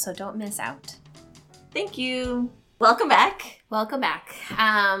available, so don't miss out. Thank you. Welcome back. Welcome back.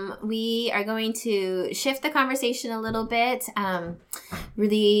 We are going to shift the conversation a little bit.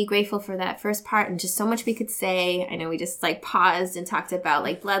 Really grateful for that first part and just so much we could say. I know we just like paused and talked about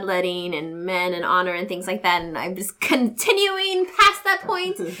like bloodletting and men and honor and things like that. And I'm just continuing past that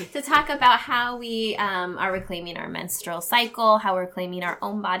point to talk about how we are reclaiming our menstrual cycle, how we're claiming our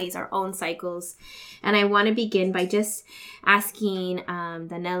own bodies, our own cycles. And I want to begin by just asking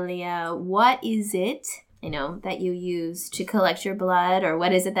Danelia, what is it that you use to collect your blood, or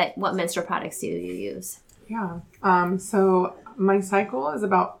what menstrual products do you use? Yeah. So my cycle is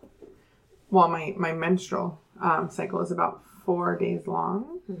about, my menstrual cycle is about 4 days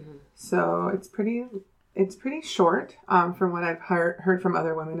long. Mm-hmm. So it's pretty short. From what I've heard from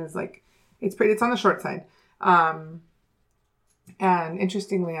other women is like, it's on the short side. And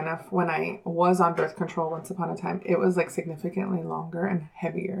interestingly enough, when I was on birth control once upon a time, it was like significantly longer and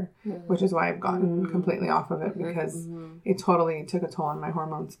heavier, which is why I've gotten completely off of it, because it totally took a toll on my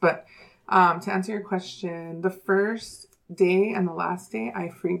hormones. But to answer your question, the first day and the last day, I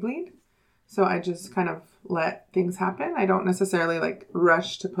free bleed. So I just kind of let things happen. I don't necessarily like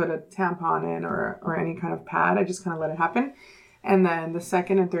rush to put a tampon in or any kind of pad. I just kind of let it happen. And then the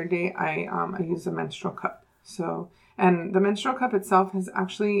second and third day, I use a menstrual cup. And the menstrual cup itself has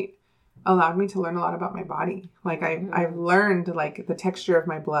actually allowed me to learn a lot about my body. Like I've learned like the texture of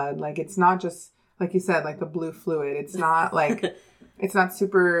my blood. Like it's not just, like you said, like the blue fluid. It's not like, it's not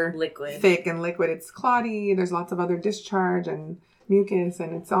super thick and liquid. It's clotty. There's lots of other discharge and mucus,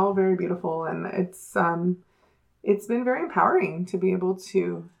 and it's all very beautiful. And it's been very empowering to be able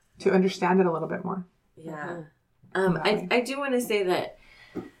to understand it a little bit more. Yeah. I do want to say that,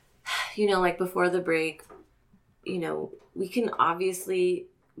 like before the break, we can obviously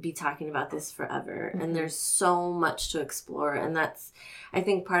be talking about this forever, and there's so much to explore. And that's, I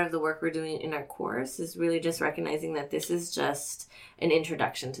think, part of the work we're doing in our course is really just recognizing that this is just an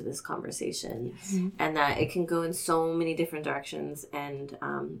introduction to this conversation, and that it can go in so many different directions. And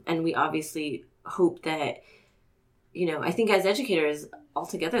we obviously hope that, I think as educators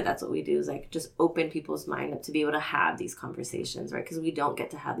altogether, that's what we do, is like just open people's mind up to be able to have these conversations, right? Because we don't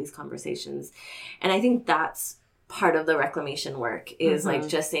get to have these conversations. And I think that's part of the reclamation work is like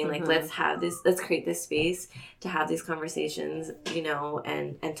just saying like, let's create this space to have these conversations,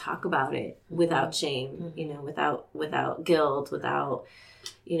 and talk about it without shame, without guilt, without,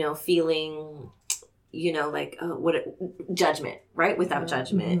 feeling, judgment, right? Without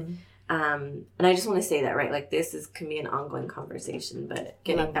judgment. And I just want to say that, right? Like can be an ongoing conversation, but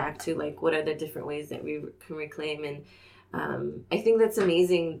getting back to like, what are the different ways that we can reclaim? And I think that's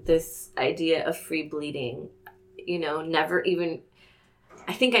amazing, this idea of free bleeding. Never even,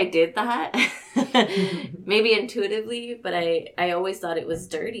 I think I did that maybe intuitively, but I always thought it was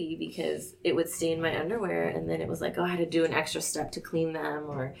dirty because it would stain my underwear, and then it was like, I had to do an extra step to clean them.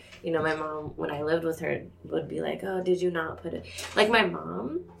 Or, my mom, when I lived with her, would be like, oh, did you not put it? Like my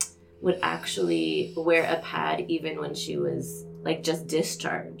mom would actually wear a pad even when she was like just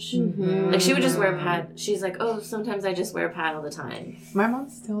discharged. Like she would just wear a pad. She's like, oh, sometimes I just wear a pad all the time. My mom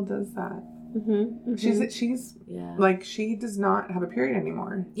still does that. Mm-hmm. She's like, she does not have a period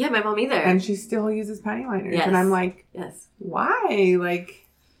anymore. Yeah, my mom either. And she still uses panty liners. Yes. And I'm like, yes, why? Like,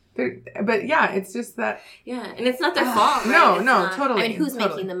 but yeah, it's just that. Yeah, and it's not their fault. Right? No, not, totally. I mean, who's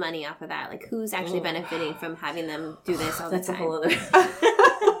making the money off of that? Like, who's actually benefiting from having them do this all the time? That's a whole other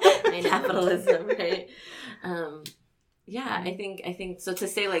capitalism, right? Yeah, I think so. To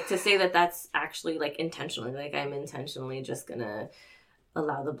say that that's actually like intentionally, like I'm intentionally just gonna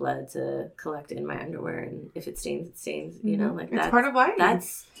allow the blood to collect in my underwear, and if it stains, it stains. You know, like that's part of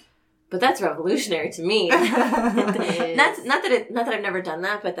life. But that's revolutionary to me. not that I've never done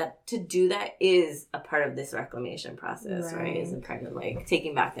that, but that to do that is a part of this reclamation process, right? Is a part of like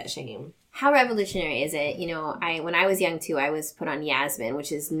taking back that shame. How revolutionary is it? You know, when I was young too, I was put on Yasmin,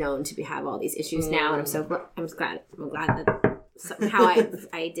 which is known to have all these issues now, and I'm glad that somehow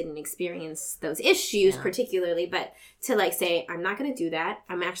I didn't experience those issues particularly, but to like say I'm not going to do that.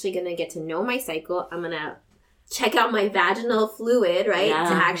 I'm actually going to get to know my cycle. I'm going to check out my vaginal fluid, right?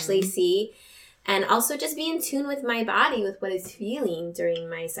 To actually see, and also just be in tune with my body, with what it's feeling during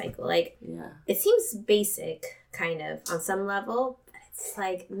my cycle. Like, it seems basic, kind of, on some level, but it's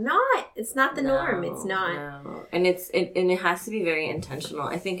like it's not the norm. It's not. No. And it has to be very intentional.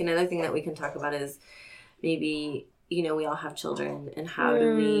 I think another thing that we can talk about is maybe, you know, we all have children, and how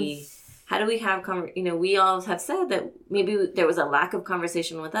do we have, we all have said that maybe there was a lack of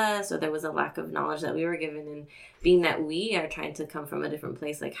conversation with us, or there was a lack of knowledge that we were given, and being that we are trying to come from a different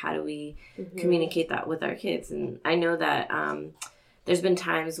place, like how do we communicate that with our kids? And I know that there's been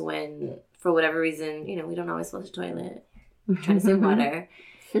times when, for whatever reason, you know, we don't always flush the toilet. We're trying to save water.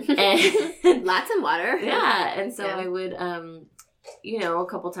 And lots of water. Yeah. And so I would, you know, a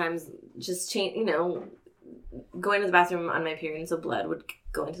couple times just change, you know, going to the bathroom on my period, so blood would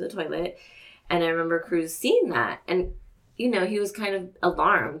go into the toilet. And I remember Cruz seeing that, and you know, he was kind of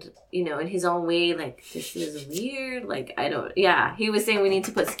alarmed, you know, in his own way, like, this is weird, like, he was saying we need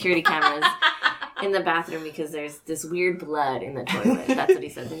to put security cameras in the bathroom because there's this weird blood in the toilet. That's what he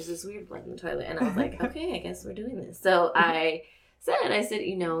said. There's this weird blood in the toilet. And I was like, okay, I guess we're doing this. So I said,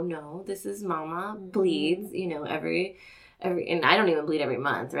 you know, no, this is mama bleeds, you know, every, and I don't even bleed every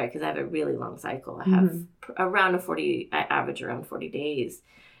month, right? Because I have a really long cycle. I have I average around 40 days.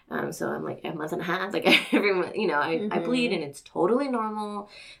 So I'm like a month and a half, like every month, you know, I bleed, and it's totally normal.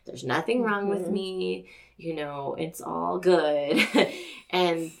 There's nothing wrong with me. You know, it's all good.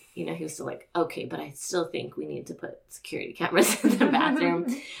 And, you know, he was still like, okay, but I still think we need to put security cameras in the bathroom.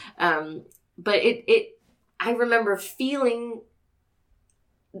 But I remember feeling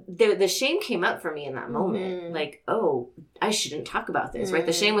the shame came up for me in that moment. Like, oh, I shouldn't talk about this, right?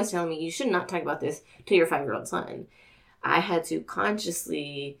 The shame was telling me you should not talk about this to your 5-year-old son. I had to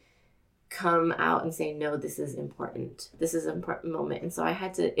consciously come out and say, no, this is important. This is an important moment. And so I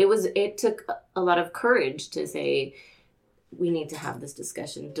had to, it took a lot of courage to say, we need to have this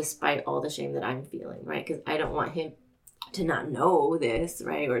discussion despite all the shame that I'm feeling, right? Because I don't want him to not know this,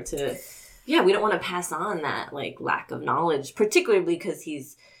 right? Or to, we don't want to pass on that like lack of knowledge, particularly because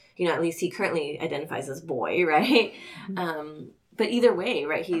he's, you know, at least he currently identifies as boy, right? But either way,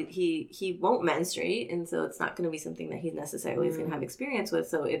 right, he won't menstruate, and so it's not going to be something that he necessarily is going to have experience with.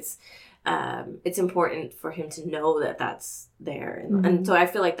 So it's important for him to know that that's there. And so I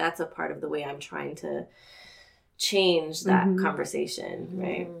feel like that's a part of the way I'm trying to change that conversation,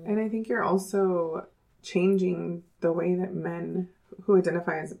 right? And I think you're also changing the way that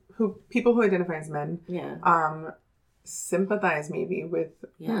people who identify as men sympathize maybe with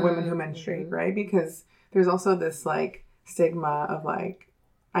women who menstruate, right? Because there's also this like stigma of like,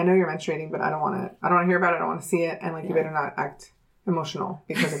 I know you're menstruating, but I don't want to hear about it. I don't want to see it. And like, you better not act emotional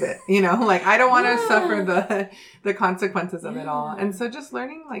because of it. You know, like I don't want to suffer the consequences of it all. And so just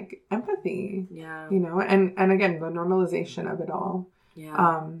learning like empathy, you know, and again, the normalization of it all.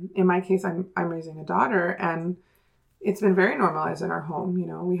 In my case, I'm raising a daughter, and it's been very normalized in our home. You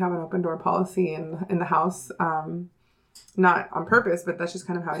know, we have an open door policy in the house, not on purpose, but that's just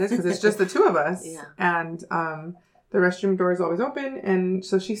kind of how it is because it's just the two of us. And, the restroom door is always open, and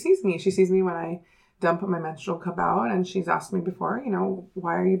so she sees me. She sees me when I dump my menstrual cup out, and she's asked me before, you know,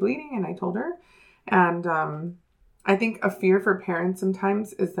 why are you bleeding? And I told her. And I think a fear for parents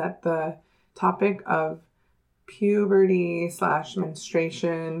sometimes is that the topic of puberty /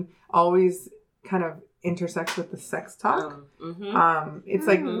 menstruation always kind of intersects with the sex talk. It's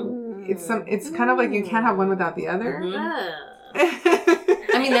like it's kind of like you can't have one without the other.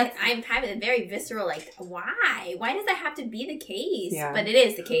 I mean, I'm having a very visceral, like, why? Why does that have to be the case? But it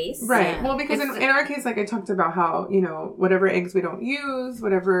is the case. Right. Well, because in our case, like I talked about how, you know, whatever eggs we don't use,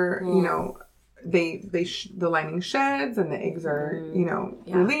 whatever, you know, the lining sheds and the eggs are,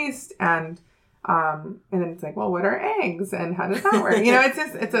 released, and then it's like, well, what are eggs and how does that work?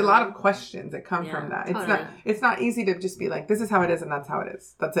 It's a lot of questions that come from that. It's not easy to just be like, this is how it is and that's how it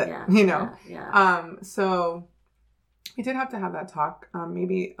is. That's it. So we did have to have that talk,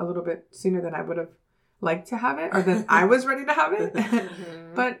 maybe a little bit sooner than I would have liked to have it, or than I was ready to have it.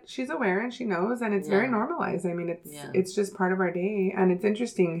 But she's aware and she knows, and it's very normalized. I mean, it's just part of our day, and it's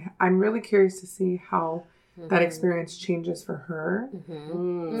interesting. I'm really curious to see how that experience changes for her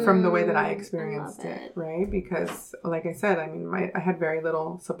from the way that I experienced it, right? Because, like I said, I mean, I had very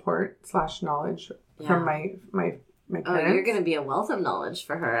little support / knowledge from my parents. Oh, you're going to be a wealth of knowledge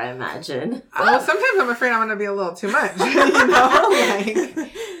for her, I imagine. Well, sometimes I'm afraid I'm going to be a little too much,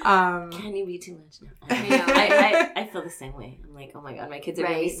 Can you be too much? No. I feel the same way. I'm like, oh my God, my kids are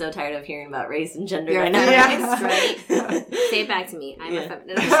going to be so tired of hearing about race and gender dynamics. Right? Say it back to me. I'm a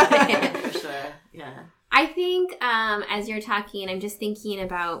feminist. For sure. Yeah. I think as you're talking, I'm just thinking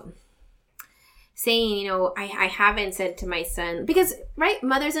about saying, I haven't said to my son, because, right,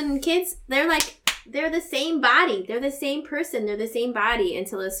 mothers and kids, they're the same body. They're the same person. They're the same body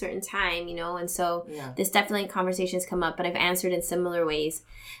until a certain time, and so this definitely conversations come up, but I've answered in similar ways.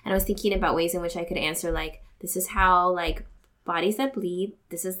 And I was thinking about ways in which I could answer, like, this is how, like, bodies that bleed,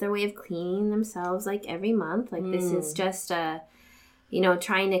 this is their way of cleaning themselves, like, every month. Like, this is just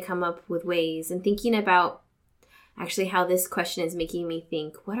trying to come up with ways and thinking about actually how this question is making me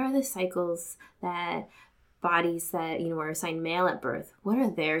think, what are the cycles that bodies that, were assigned male at birth, what are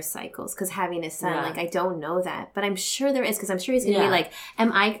their cycles? Because having a son, like, I don't know that, but I'm sure there is, because I'm sure he's going to be like,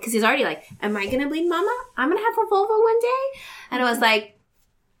 because he's already like, am I going to bleed mama? I'm going to have a vulva one day? And I was like,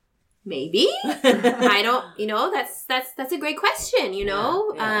 maybe. I don't, that's a great question,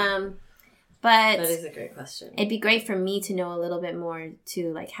 but that is a great question. It'd be great for me to know a little bit more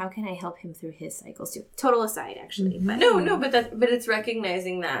too, like, how can I help him through his cycles too? Total aside, actually. But but it's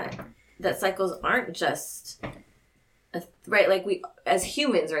recognizing that cycles aren't just right. Like, we as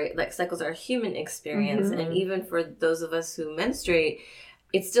humans, right? Like, cycles are a human experience, and even for those of us who menstruate,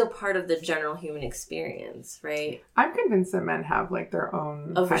 it's still part of the general human experience, right? I'm convinced that men have, like, their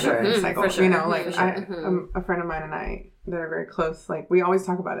own cycle. For sure. A friend of mine and I that are very close, like, we always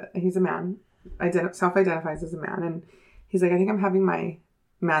talk about it. He's a man, self-identifies as a man, and he's like, I think I'm having my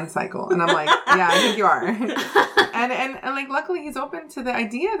man cycle, and I'm like, yeah, I think you are. and like, luckily he's open to the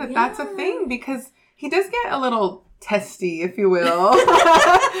idea that that's a thing, because he does get a little testy, if you will,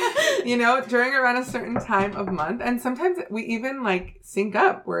 during around a certain time of month, and sometimes we even, like, sync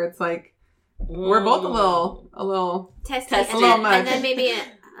up where it's like we're both a little testy, a little much, and then maybe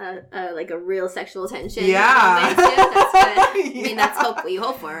like a real sexual tension. Yeah, that's good. I mean, that's what we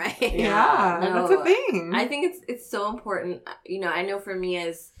hope for, right? Yeah, that's a thing. I think it's so important. I know for me,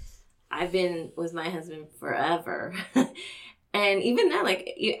 as I've been with my husband forever, and even now, like,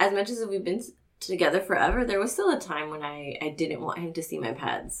 as much as we've been together forever, there was still a time when I didn't want him to see my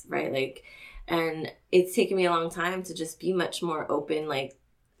pads, right? Like, and it's taken me a long time to just be much more open. Like,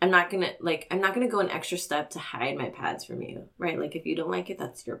 I'm not gonna go an extra step to hide my pads from you, right? Like, if you don't like it,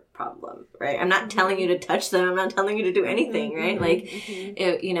 that's your problem, right? I'm not telling you to touch them. I'm not telling you to do anything, right? Like,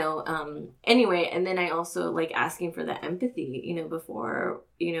 anyway. And then I also, like, asking for that empathy, before,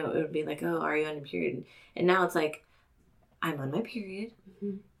 it would be like, oh, are you on your period? And now it's like, I'm on my period.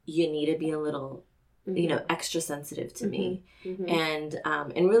 You need to be a little, extra sensitive to me, and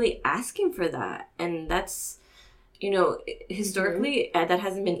really asking for that. And that's, historically, that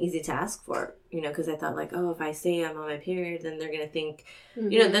hasn't been easy to ask for, because I thought, like, oh, if I say I'm on my period, then they're going to think, then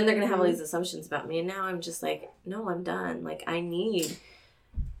they're going to have all these assumptions about me. And now I'm just like, no, I'm done. Like, I need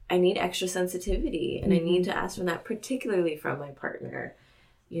extra sensitivity, and I need to ask for that, particularly from my partner,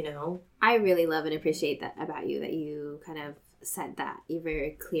 I really love and appreciate that about you, that you kind of said that. You're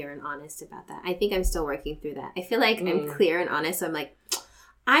very clear and honest about that. I think I'm still working through that. I feel like I'm clear and honest, so I'm like,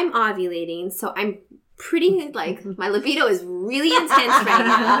 I'm ovulating, so I'm pretty, like, my libido is really intense right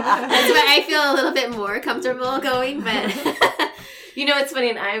now. That's why I feel a little bit more comfortable going, but it's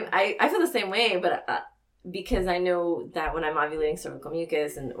funny, and I feel the same way, but because I know that when I'm ovulating cervical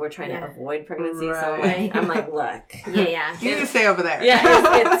mucus and we're trying to avoid pregnancy, right. So I'm like, look. Yeah. You need to stay over there. Yeah,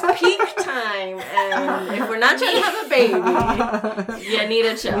 it's peak time, and if we're not trying to have a baby, you need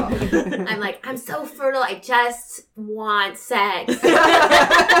to chill. I'm like, I'm so fertile, I just want sex. But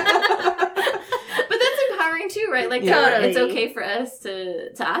that's empowering too, right? Like, totally. It's okay for us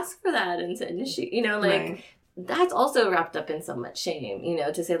to ask for that and to initiate, Right. That's also wrapped up in so much shame,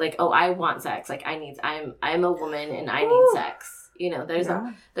 to say, like, oh, I want sex. Like, I'm a woman and I need sex.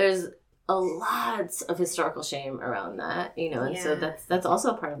 There's a lot of historical shame around that, you know, and so that's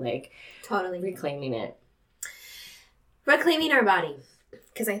also a part of like totally reclaiming it. Reclaiming our body.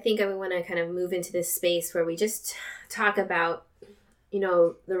 Because I think we want to kind of move into this space where we just talk about, you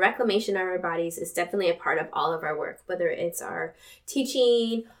know, the reclamation of our bodies is definitely a part of all of our work, whether it's our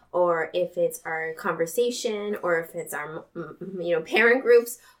teaching or if it's our conversation or if it's our, you know, parent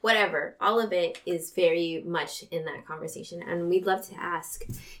groups, whatever. All of it is very much in that conversation. And we'd love to ask,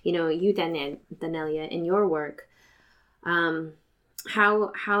 you know, you, Danelia, in your work,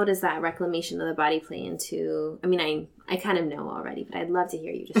 how does that reclamation of the body play into, I mean, I kind of know already, but I'd love to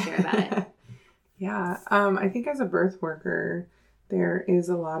hear you just share about it. Yeah. I think as a birth worker, there is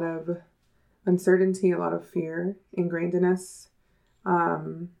a lot of uncertainty, a lot of fear ingrained in us.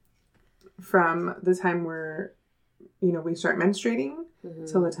 From the time we're, you know, we start menstruating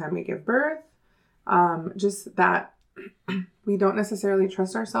till the time we give birth, just that we don't necessarily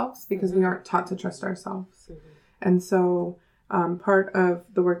trust ourselves because we aren't taught to trust ourselves. And so part of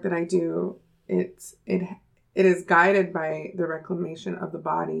the work that I do, it is guided by the reclamation of the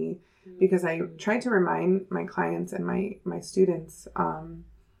body, because I try to remind my clients and my students,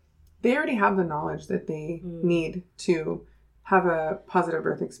 they already have the knowledge that they need to have a positive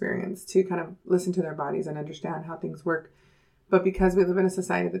birth experience, to kind of listen to their bodies and understand how things work. But because we live in a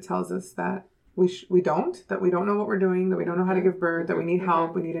society that tells us that we don't know what we're doing, that we don't know how to give birth, that we need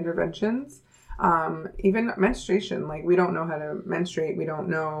help, we need interventions. Even menstruation, like we don't know how to menstruate. We don't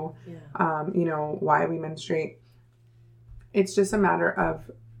know, you know, why we menstruate. It's just a matter of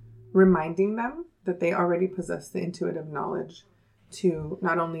reminding them that they already possess the intuitive knowledge to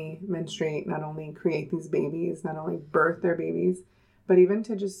not only menstruate, not only create these babies, not only birth their babies, but even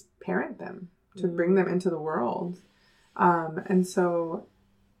to just parent them, to bring them into the world. And so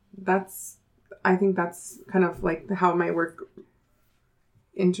I think that's kind of like how my work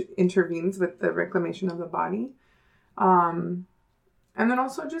intervenes with the reclamation of the body. And then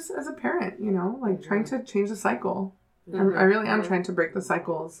also just as a parent, you know, like trying to change the cycle. I really am trying to break the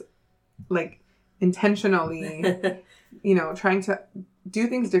cycles, like intentionally, you know, trying to do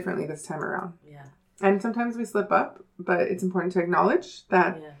things differently this time around. Yeah. And sometimes we slip up, but it's important to acknowledge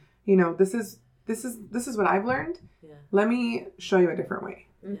that, you know, this is what I've learned. Yeah. Let me show you a different way.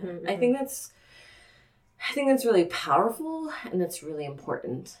 I think that's really powerful, and that's really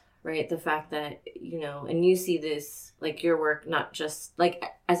important, right? The fact that, you know, and you see this, like your work, not just like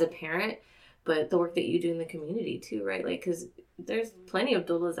as a parent, but the work that you do in the community too, right? Like, because there's plenty of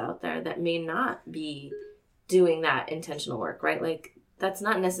doulas out there that may not be doing that intentional work, right? Like that's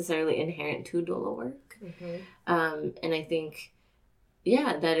not necessarily inherent to doula work. And I think,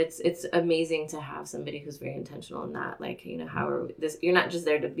 that it's amazing to have somebody who's very intentional in that. Like, you know, you're not just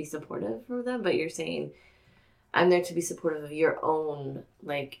there to be supportive for them, but you're saying, I'm there to be supportive of your own,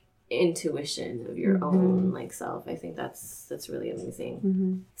 like, intuition, of your own, like, self. I think that's really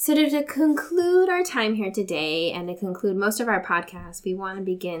amazing. So to conclude our time here today, and to conclude most of our podcast, we want to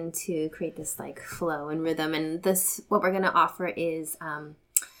begin to create this, like, flow and rhythm. And what we're going to offer is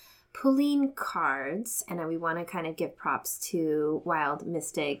pulling cards. And we want to kind of give props to Wild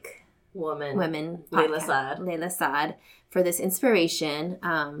Mystic Women Layla Saad for this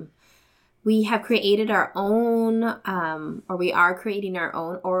inspiration. We have created our own, or we are creating our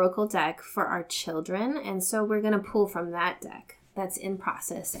own oracle deck for our children. And so we're going to pull from that deck that's in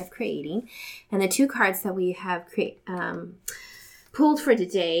process of creating. And the two cards that we have pulled for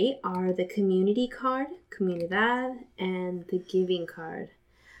today are the community card, Comunidad, and the giving card.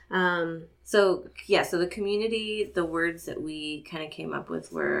 So the community, the words that we kind of came up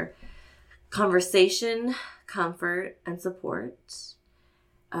with were conversation, comfort, and support.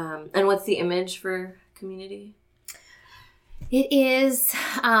 And what's the image for community? It is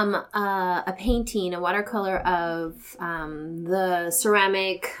a painting, a watercolor of the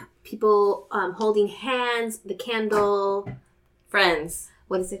ceramic, people holding hands, the candle. Friends.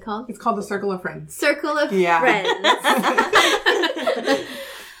 What is it called? It's called the Circle of Friends. Circle of Friends.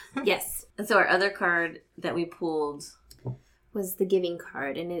 Yes. And so our other card that we pulled was the giving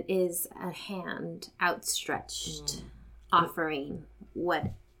card, and it is a hand outstretched, offering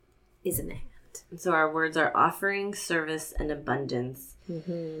what is in the hand. And so our words are offering, service, and abundance.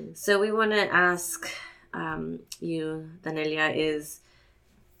 So we want to ask you, Danelia, is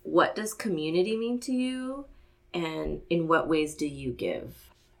what does community mean to you, and in what ways do you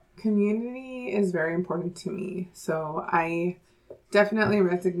give? Community is very important to me. So I definitely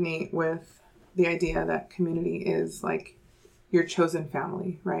resonate with the idea that community is like your chosen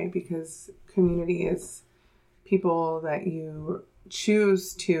family, right? Because community is people that you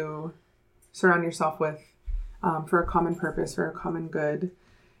choose to surround yourself with for a common purpose, for a common good.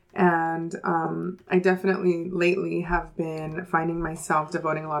 And I definitely lately have been finding myself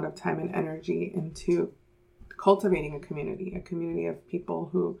devoting a lot of time and energy into cultivating a community of people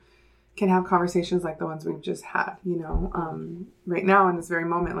who can have conversations like the ones we've just had, you know, right now in this very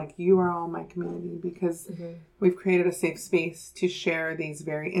moment, like you are all my community because we've created a safe space to share these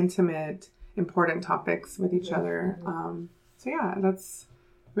very intimate, important topics with each other. So yeah, that's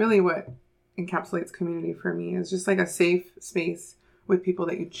really what encapsulates community for me, is just like a safe space with people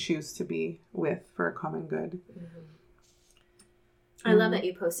that you choose to be with for a common good. I love that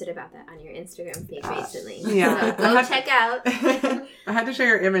you posted about that on your Instagram feed recently. Yeah. So go check out. I had to share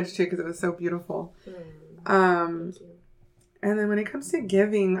your image too because it was so beautiful. Thank you. And then when it comes to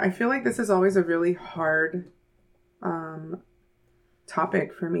giving, I feel like this is always a really hard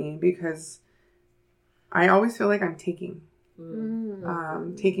topic for me because I always feel like I'm taking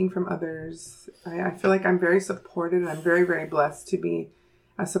from others. I feel like I'm very supported and I'm very, very blessed to be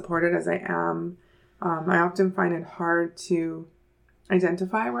as supported as I am. I often find it hard to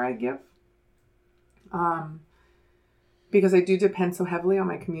identify where I give because I do depend so heavily on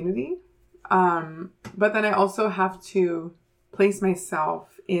my community. But then I also have to place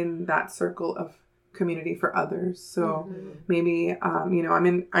myself in that circle of community for others. So maybe, you know,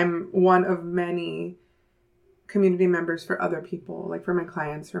 I'm one of many community members for other people, like for my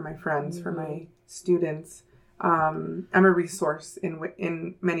clients, for my friends, for my students. I'm a resource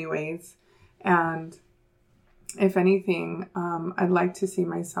in many ways. And if anything, I'd like to see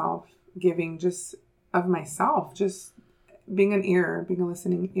myself giving just of myself, just being an ear, being a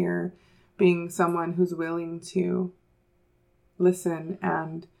listening ear, being someone who's willing to listen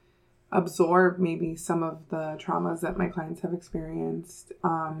and absorb maybe some of the traumas that my clients have experienced,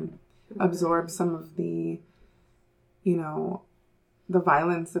 absorb some of the, you know, the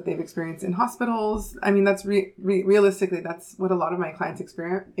violence that they've experienced in hospitals. I mean, that's realistically, that's what a lot of my clients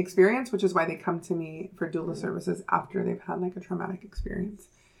experience, which is why they come to me for doula services after they've had like a traumatic experience.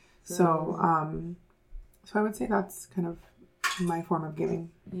 So, so I would say that's kind of my form of giving.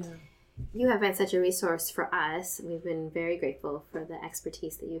 Yeah. You have been such a resource for us. We've been very grateful for the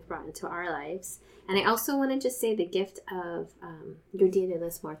expertise that you've brought into our lives. And I also want to just say the gift of your Dia de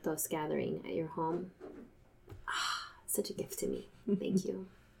los Muertos gathering at your home. Such a gift to me. Thank you.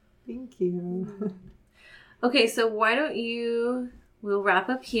 Thank you. Okay, so why don't we'll wrap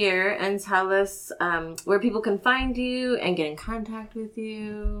up here and tell us where people can find you and get in contact with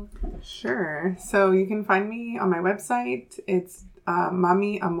you. Sure. So you can find me on my website. It's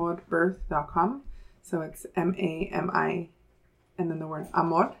mamiamorbirth.com. So it's MAMI and then the word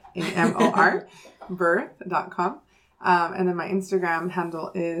amor, AMOR, birth.com. And then my Instagram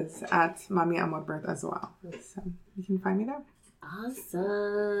handle is at mamiamorbirth as well. So you can find me there.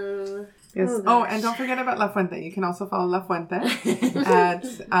 Awesome. Yes. Oh, and don't forget about La Fuente. You can also follow La Fuente at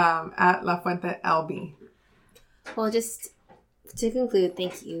La Fuente LB. Well, just to conclude,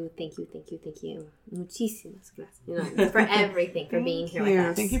 thank you. Muchísimas gracias for everything, for being here with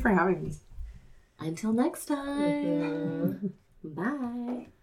us. Thank you for having me. Until next time. Bye.